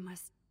know it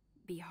must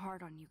be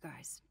hard on you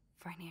guys,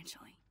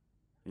 financially.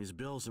 These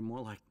bills are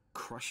more like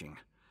crushing.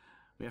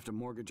 We have to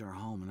mortgage our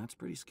home, and that's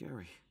pretty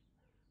scary.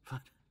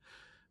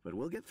 But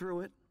we'll get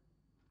through it.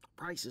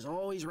 Price is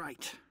always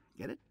right.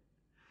 Get it?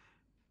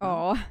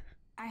 Oh.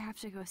 I have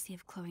to go see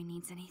if Chloe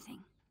needs anything.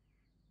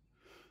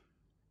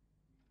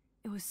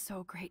 It was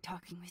so great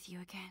talking with you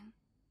again.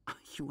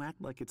 You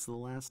act like it's the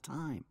last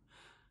time.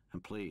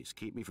 And please,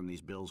 keep me from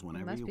these bills It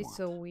whenever must you be want.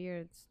 so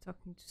weird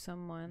talking to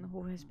someone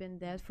who has been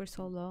dead for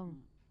so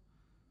long.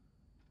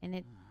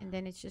 And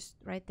then it's just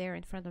right there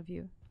in front of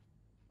you.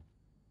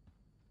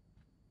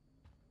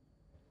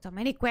 So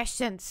many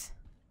questions.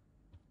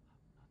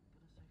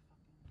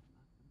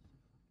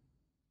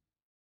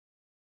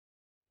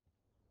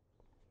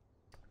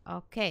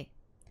 Okay.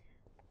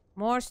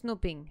 More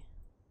snooping.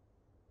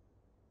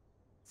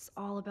 It's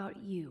all about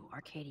you,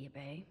 Arcadia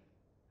Bay,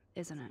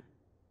 isn't it?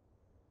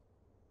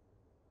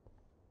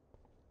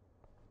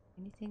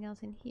 Anything else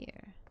in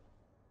here?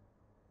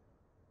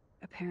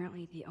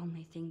 Apparently the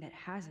only thing that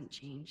hasn't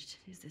changed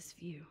is this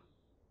view.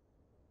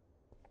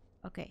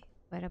 Okay,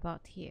 what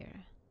about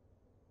here?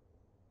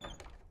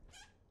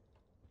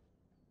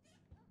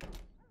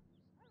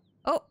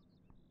 Oh!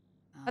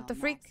 What the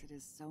freak? Max, it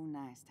is so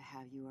nice to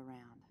have you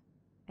around.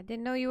 I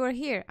didn't know you were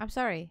here. I'm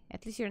sorry.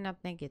 At least you're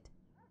not naked.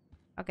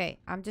 Okay,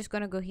 I'm just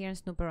gonna go here and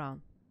snoop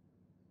around.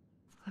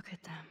 Look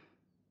at them.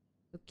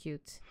 So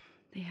cute.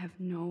 They have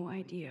no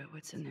idea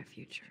what's in their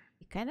future.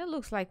 It kind of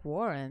looks like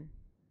Warren.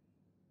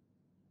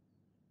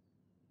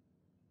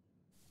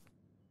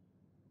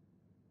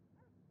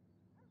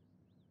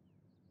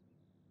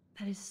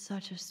 That is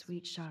such a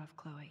sweet shot of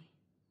Chloe.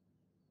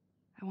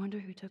 I wonder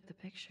who took the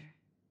picture.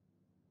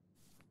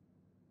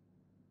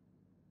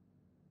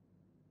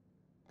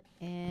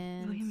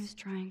 And William is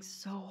trying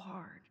so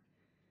hard.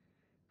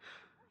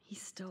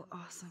 He's still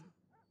awesome.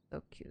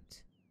 so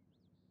cute.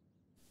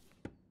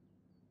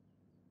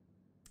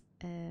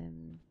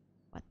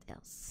 What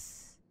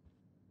else?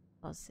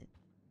 Was it?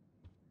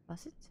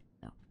 Was it?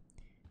 No.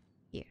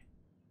 Here.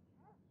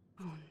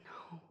 Oh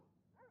no.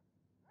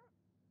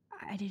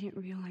 I didn't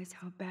realize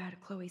how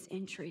bad Chloe's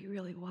injury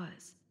really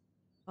was.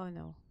 Oh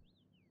no.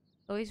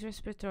 Chloe's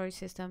respiratory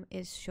system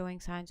is showing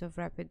signs of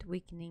rapid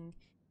weakening.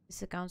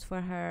 This accounts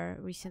for her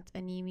recent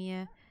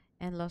anemia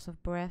and loss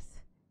of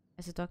breath.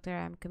 As a doctor,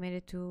 I'm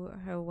committed to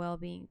her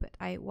well-being, but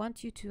I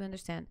want you to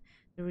understand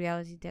the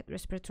reality that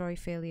respiratory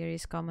failure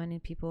is common in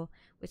people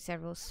with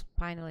several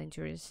spinal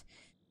injuries.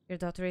 Your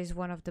daughter is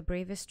one of the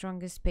bravest,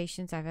 strongest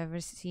patients I've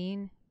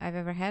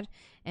ever had,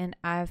 and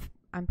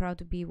I'm proud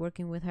to be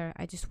working with her.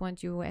 I just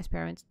want you as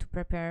parents to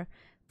prepare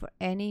for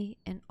any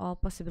and all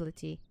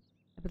possibility.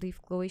 I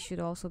believe Chloe should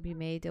also be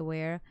made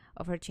aware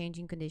of her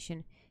changing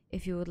condition.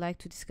 If you would like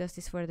to discuss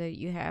this further,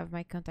 you have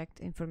my contact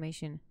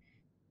information.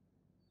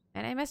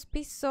 And it must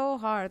be so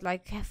hard,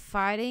 like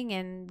fighting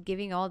and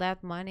giving all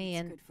that money, It's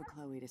and good for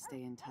Chloe to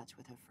stay in touch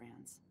with her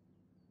friends.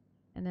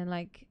 then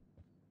like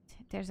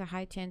there's a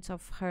high chance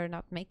of her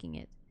not making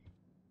it.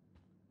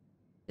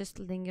 Just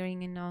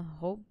lingering in a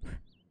hope.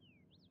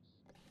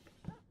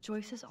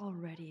 Joyce is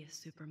already a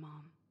super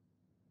mom.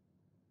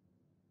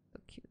 So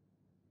cute.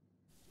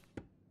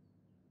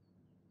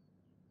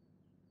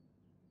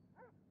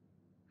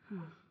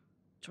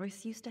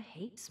 Joyce used to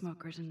hate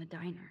smokers in the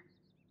diner.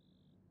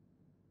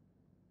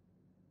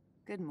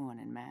 Good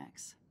morning,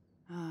 Max.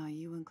 Oh,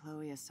 you and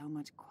Chloe are so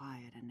much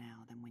quieter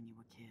now than when you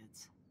were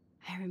kids.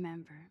 I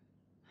remember.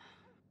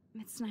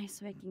 It's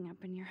nice waking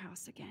up in your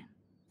house again.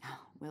 Oh,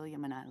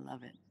 William and I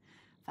love it.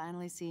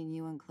 Finally seeing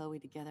you and Chloe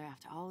together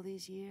after all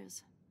these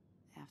years.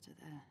 After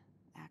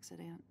the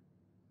accident.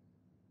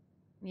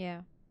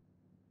 Yeah.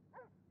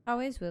 How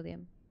is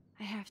William?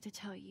 I have to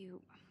tell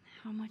you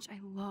how much I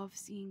love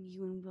seeing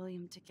you and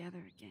William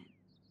together again.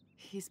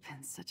 He's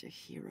been such a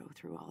hero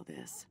through all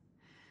this.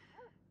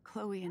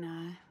 Chloe and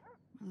I are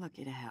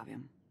lucky to have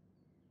him.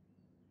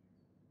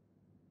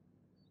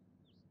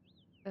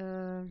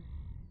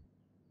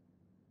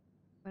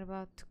 What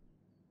about...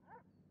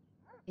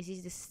 Is he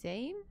the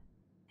same?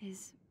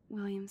 Is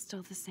William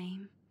still the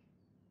same?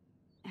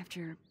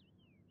 After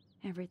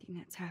everything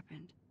that's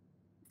happened?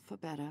 For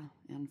better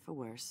and for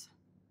worse.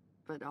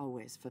 But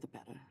always for the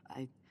better.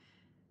 I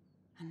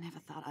never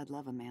thought I'd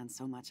love a man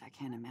so much I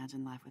can't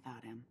imagine life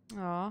without him.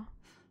 Aw.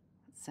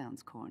 It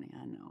sounds corny,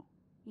 I know.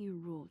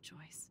 You rule,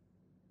 Joyce.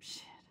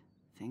 Shit.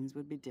 Things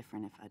would be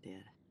different if I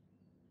did.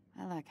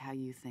 I like how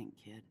you think,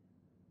 kid.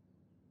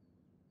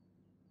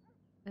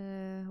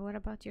 What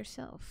about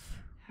yourself?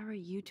 How are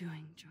you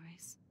doing,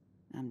 Joyce?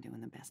 I'm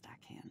doing the best I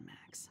can,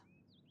 Max.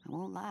 I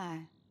won't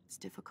lie. It's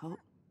difficult,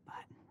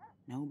 but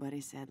nobody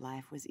said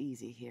life was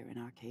easy here in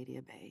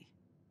Arcadia Bay.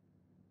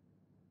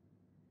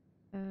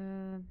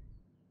 Go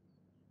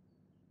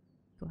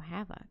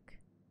Havoc.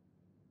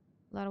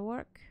 A lot of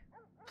work.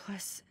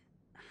 Plus,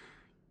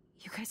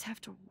 you guys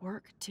have to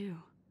work, too.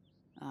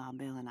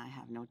 Bill and I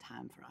have no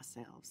time for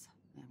ourselves.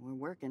 We're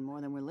working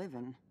more than we're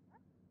living.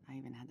 I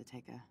even had to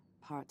take a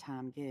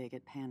part-time gig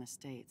at Pan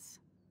Estates.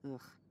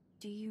 Ugh.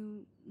 Do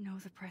you know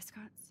the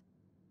Prescotts?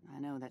 I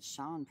know that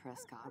Sean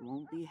Prescott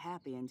won't be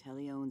happy until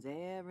he owns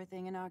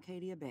everything in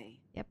Arcadia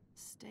Bay. Yep.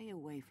 Stay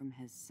away from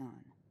his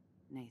son,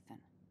 Nathan.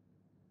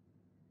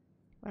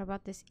 What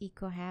about this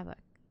Eco Havoc?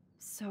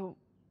 So,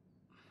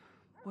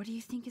 what do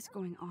you think is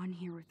going on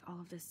here with all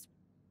of this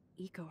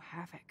Eco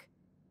Havoc?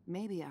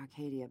 Maybe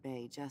Arcadia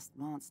Bay just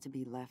wants to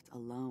be left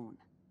alone.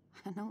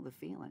 I know the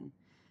feeling.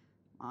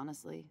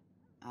 Honestly,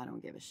 I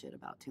don't give a shit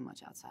about too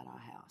much outside our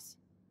house.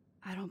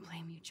 I don't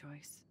blame you,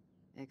 Joyce.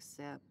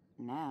 Except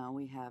now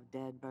we have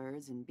dead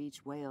birds and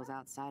beach whales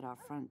outside our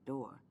front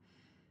door.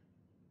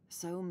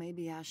 So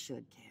maybe I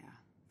should care,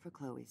 for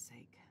Chloe's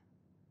sake.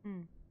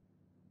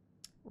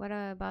 What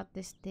about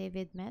this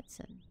David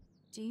Madsen?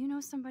 Do you know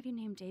somebody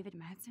named David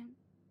Madsen?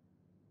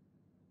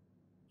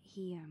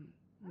 He,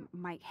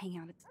 might hang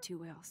out at the Two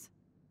Whales.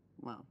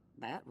 Well,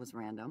 that was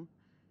random.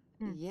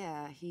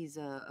 Yeah, he's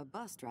a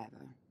bus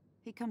driver.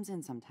 He comes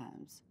in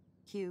sometimes.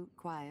 Cute,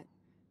 quiet.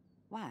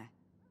 Why?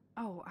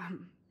 Oh,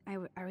 I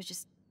was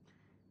just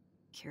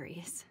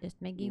curious.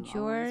 Just making You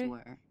sure always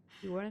were.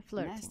 you weren't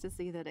flirting. Nice to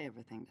see that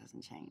everything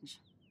doesn't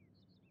change.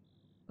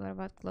 What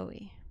about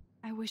Chloe?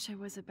 I wish I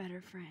was a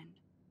better friend.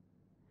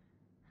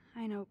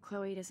 I know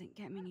Chloe doesn't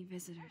get many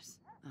visitors.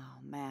 Oh,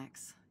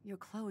 Max, you're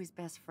Chloe's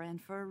best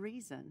friend for a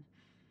reason.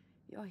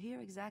 You're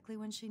here exactly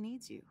when she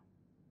needs you.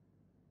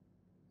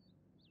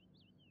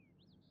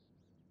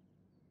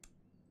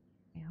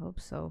 I hope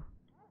so.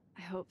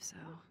 I hope so.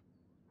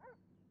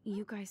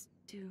 You guys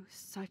do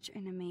such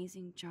an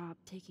amazing job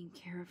taking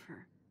care of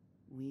her.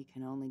 We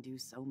can only do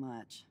so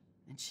much,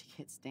 and she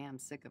gets damn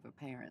sick of her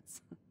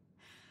parents.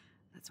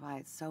 That's why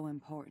it's so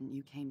important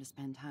you came to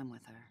spend time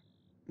with her.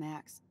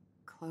 Max,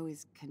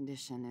 Chloe's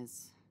condition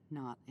is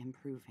not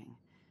improving.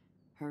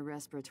 Her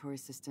respiratory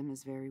system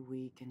is very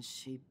weak, and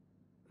she...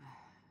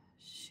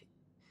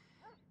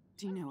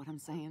 Do you know what I'm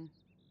saying?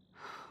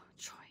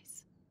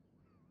 Joyce.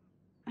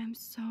 I'm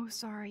so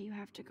sorry you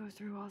have to go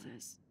through all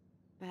this.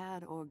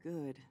 Bad or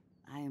good,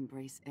 I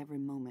embrace every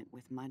moment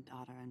with my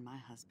daughter and my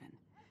husband.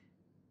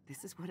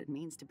 This is what it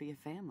means to be a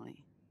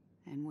family,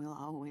 and we'll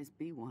always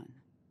be one,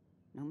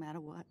 no matter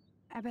what.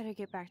 I better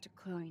get back to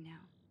Chloe now.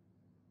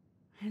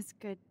 It's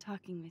good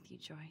talking with you,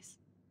 Joyce.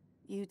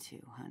 You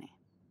too, honey.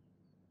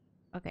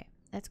 Okay,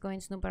 let's go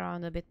and snoop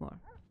around a bit more.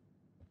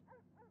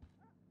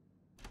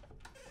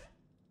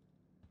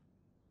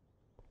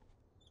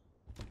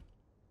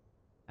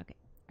 Okay,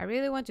 I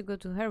really want to go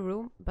to her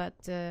room, but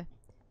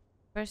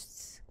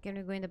first, can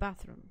we go in the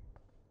bathroom?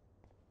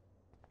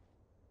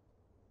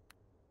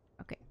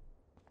 Okay,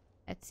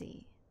 let's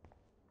see.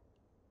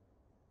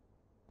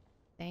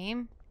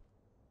 Same.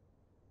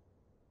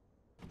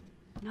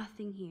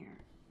 Nothing here.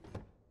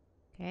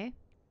 Okay.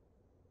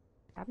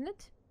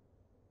 Cabinet?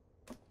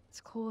 It's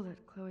cool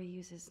that Chloe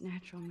uses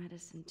natural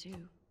medicine too.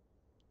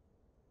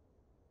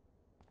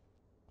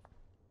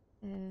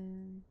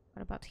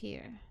 What about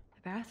here?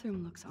 The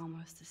bathroom looks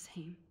almost the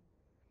same.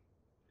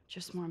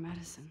 Just more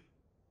medicine.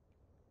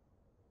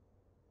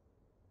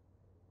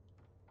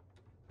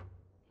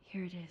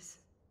 Here it is.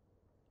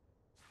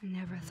 I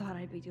never thought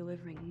I'd be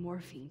delivering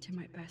morphine to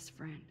my best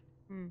friend.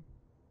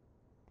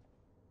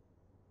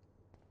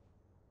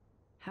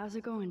 How's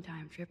it going,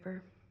 Time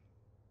Tripper?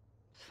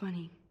 It's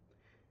funny.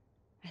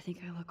 I think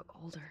I look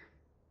older.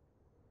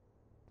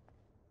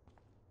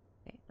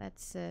 Okay,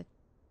 let's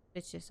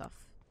switch this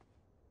off.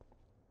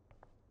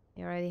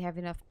 You already have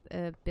enough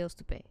bills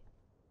to pay.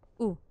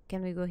 Ooh,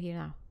 can we go here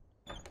now?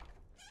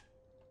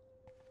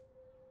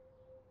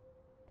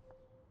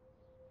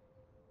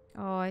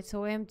 Oh, it's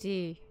so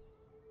empty.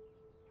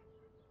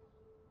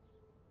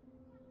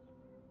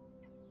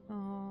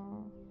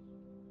 Oh.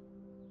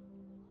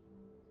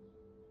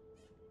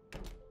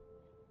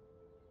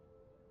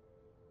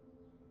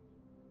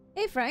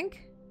 Hey,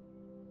 Frank.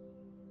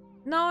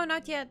 No,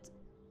 not yet.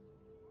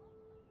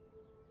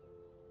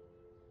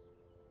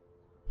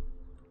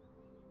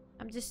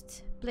 I'm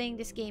just playing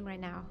this game right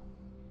now.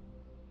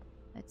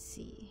 Let's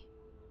see.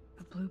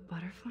 A blue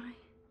butterfly?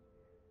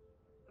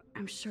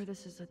 I'm sure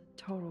this is a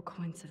total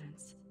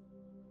coincidence.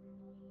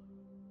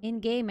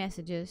 In-game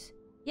messages.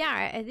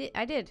 Yeah,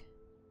 I did.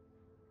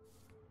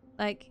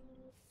 Like,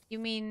 you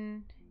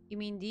mean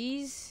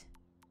these?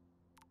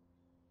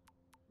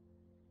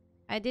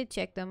 I did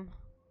check them.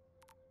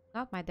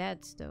 Not my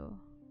dad's though.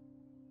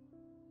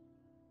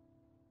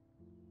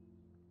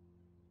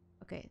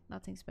 Okay,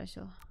 nothing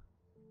special.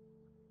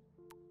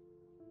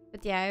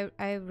 But yeah,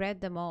 I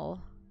read them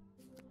all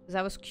because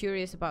I was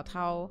curious about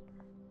how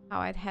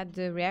I'd had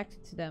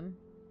reacted to them.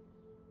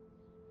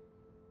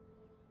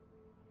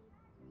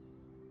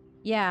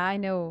 Yeah, I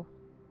know.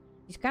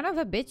 He's kind of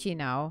a bitchy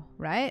now,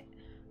 right?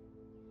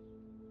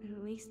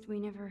 At least we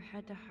never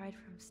had to hide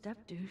from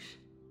Step-douche.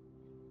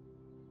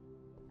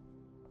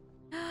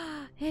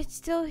 It's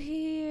still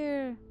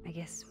here. I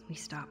guess we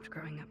stopped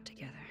growing up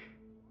together.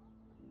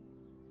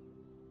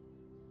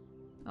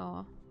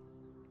 Oh.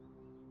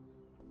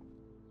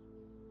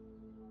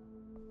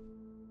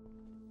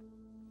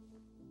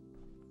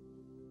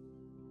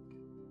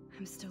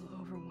 I'm still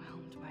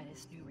overwhelmed by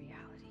this new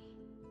reality.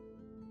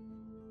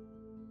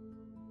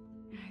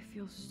 And I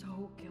feel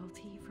so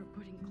guilty for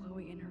putting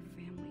Chloe and her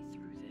family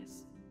through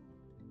this.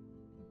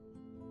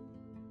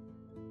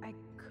 I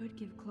could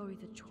give Chloe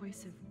the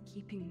choice of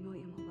keeping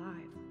William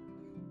alive,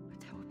 but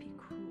that would be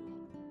cruel.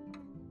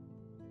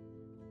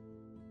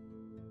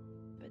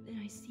 But then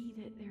I see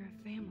that they're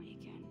a family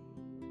again,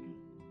 and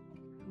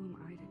who am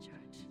I to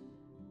judge?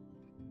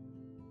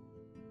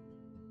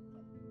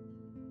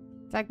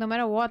 It's like no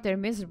matter what, they're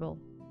miserable.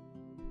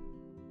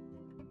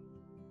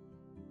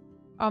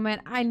 Oh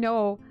man, I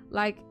know.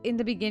 Like in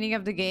the beginning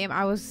of the game,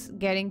 I was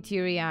getting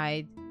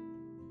teary-eyed.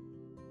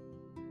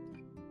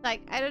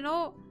 Like I don't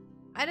know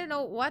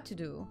what to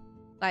do.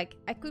 Like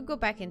I could go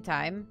back in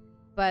time,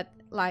 but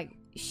like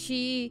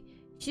she's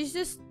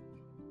just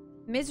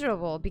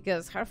miserable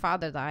because her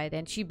father died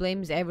and she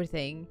blames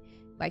everything.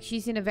 Like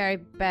she's in a very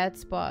bad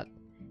spot.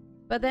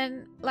 But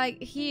then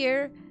like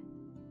here,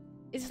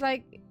 it's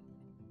like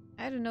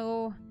I don't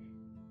know.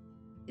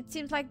 It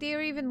seems like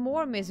they're even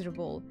more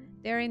miserable.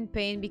 They're in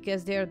pain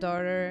because their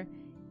daughter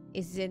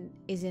is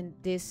in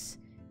this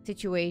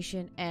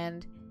situation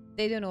and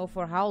they don't know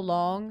for how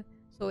long.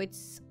 So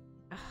it's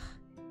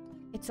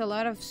a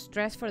lot of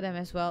stress for them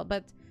as well.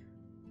 But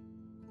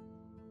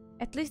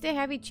at least they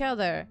have each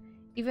other.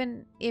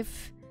 Even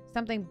if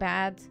something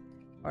bad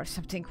or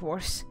something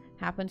worse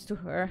happens to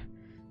her.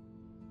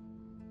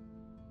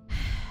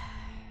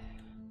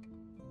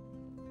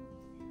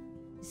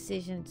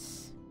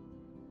 Decisions.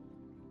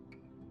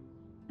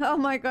 Oh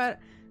my god.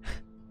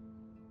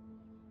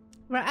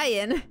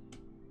 Ryan.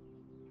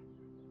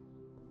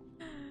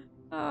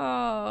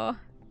 Oh.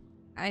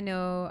 I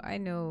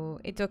know.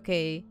 It's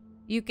okay.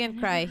 You can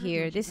cry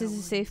here. This is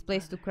a safe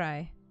place to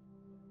cry.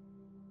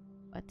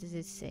 What does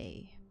it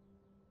say?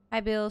 Hi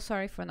Bill,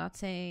 sorry for not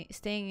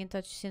staying in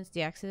touch since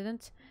the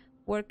accident.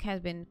 Work has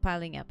been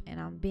piling up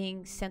and I'm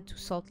being sent to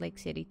Salt Lake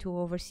City to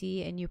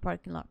oversee a new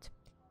parking lot.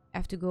 I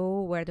have to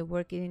go where the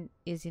work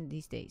is in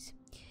these days.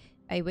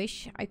 I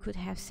wish I could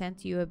have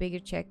sent you a bigger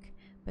check,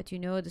 but you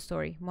know the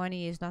story.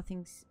 Money is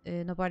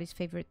nobody's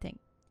favorite thing.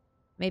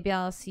 Maybe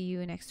I'll see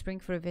you next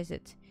spring for a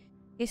visit.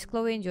 In case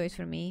Chloe enjoys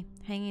for me.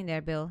 Hang in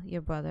there, Bill.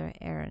 Your brother,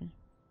 Aaron.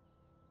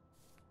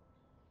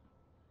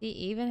 He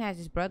even has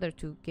his brother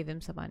to give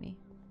him some money.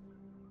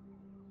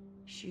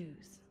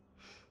 Shoes.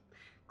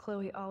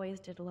 Chloe always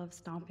did love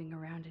stomping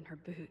around in her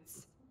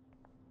boots.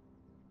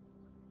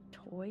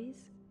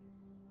 Toys?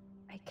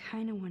 I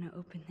kind of want to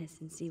open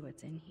this and see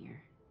what's in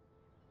here.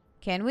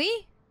 Can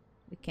we?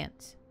 We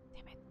can't.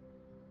 Damn it.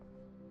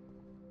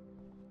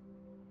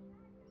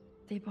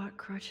 They bought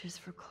crutches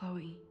for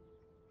Chloe,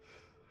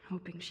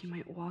 hoping she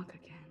might walk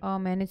again. Oh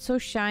man, it's so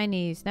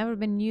shiny. It's never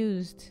been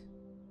used.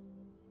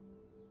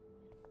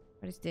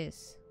 What is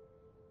this?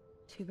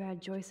 Too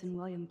bad Joyce and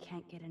William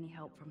can't get any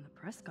help from the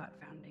Prescott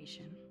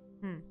Foundation.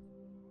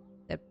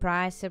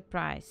 Surprise.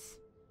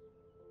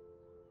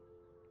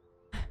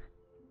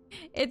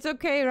 It's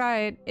okay,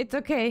 Ryan. It's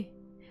okay.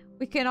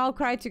 We can all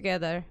cry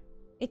together.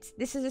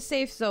 This is a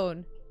safe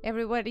zone.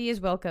 Everybody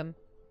is welcome.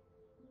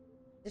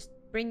 Just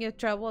bring your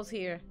troubles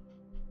here.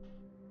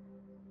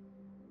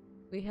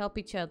 We help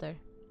each other.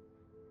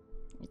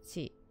 Let's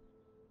see.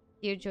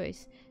 Dear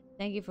Joyce,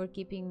 thank you for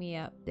keeping me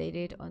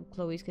updated on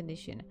Chloe's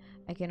condition.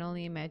 I can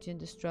only imagine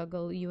the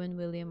struggle you and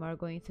William are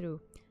going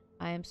through.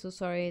 I am so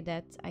sorry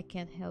that I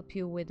can't help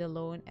you with the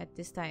loan at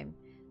this time.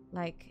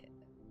 Like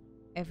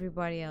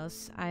everybody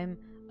else, I'm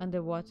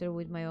underwater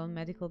with my own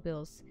medical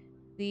bills.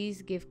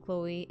 Please give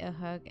Chloe a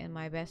hug and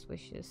my best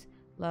wishes.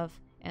 Love,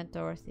 and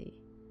Dorothy.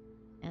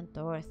 And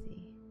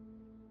Dorothy.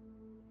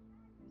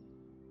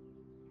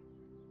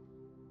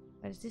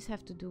 What does this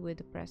have to do with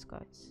the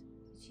Prescotts?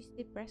 Did she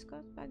say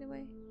Prescott, by the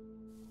way?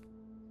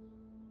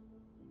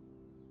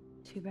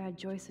 Too bad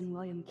Joyce and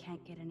William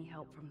can't get any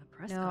help from the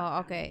Prescott No,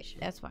 okay, Foundation.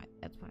 that's fine.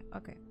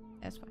 Okay,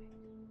 that's fine.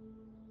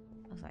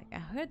 I was like, I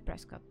heard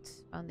Prescott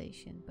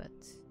Foundation, but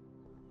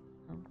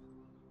no.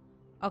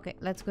 Okay,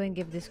 let's go and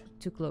give this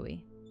to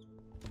Chloe.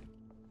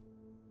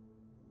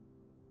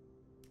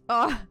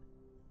 Oh,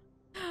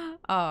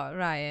 oh,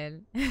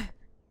 Ryan.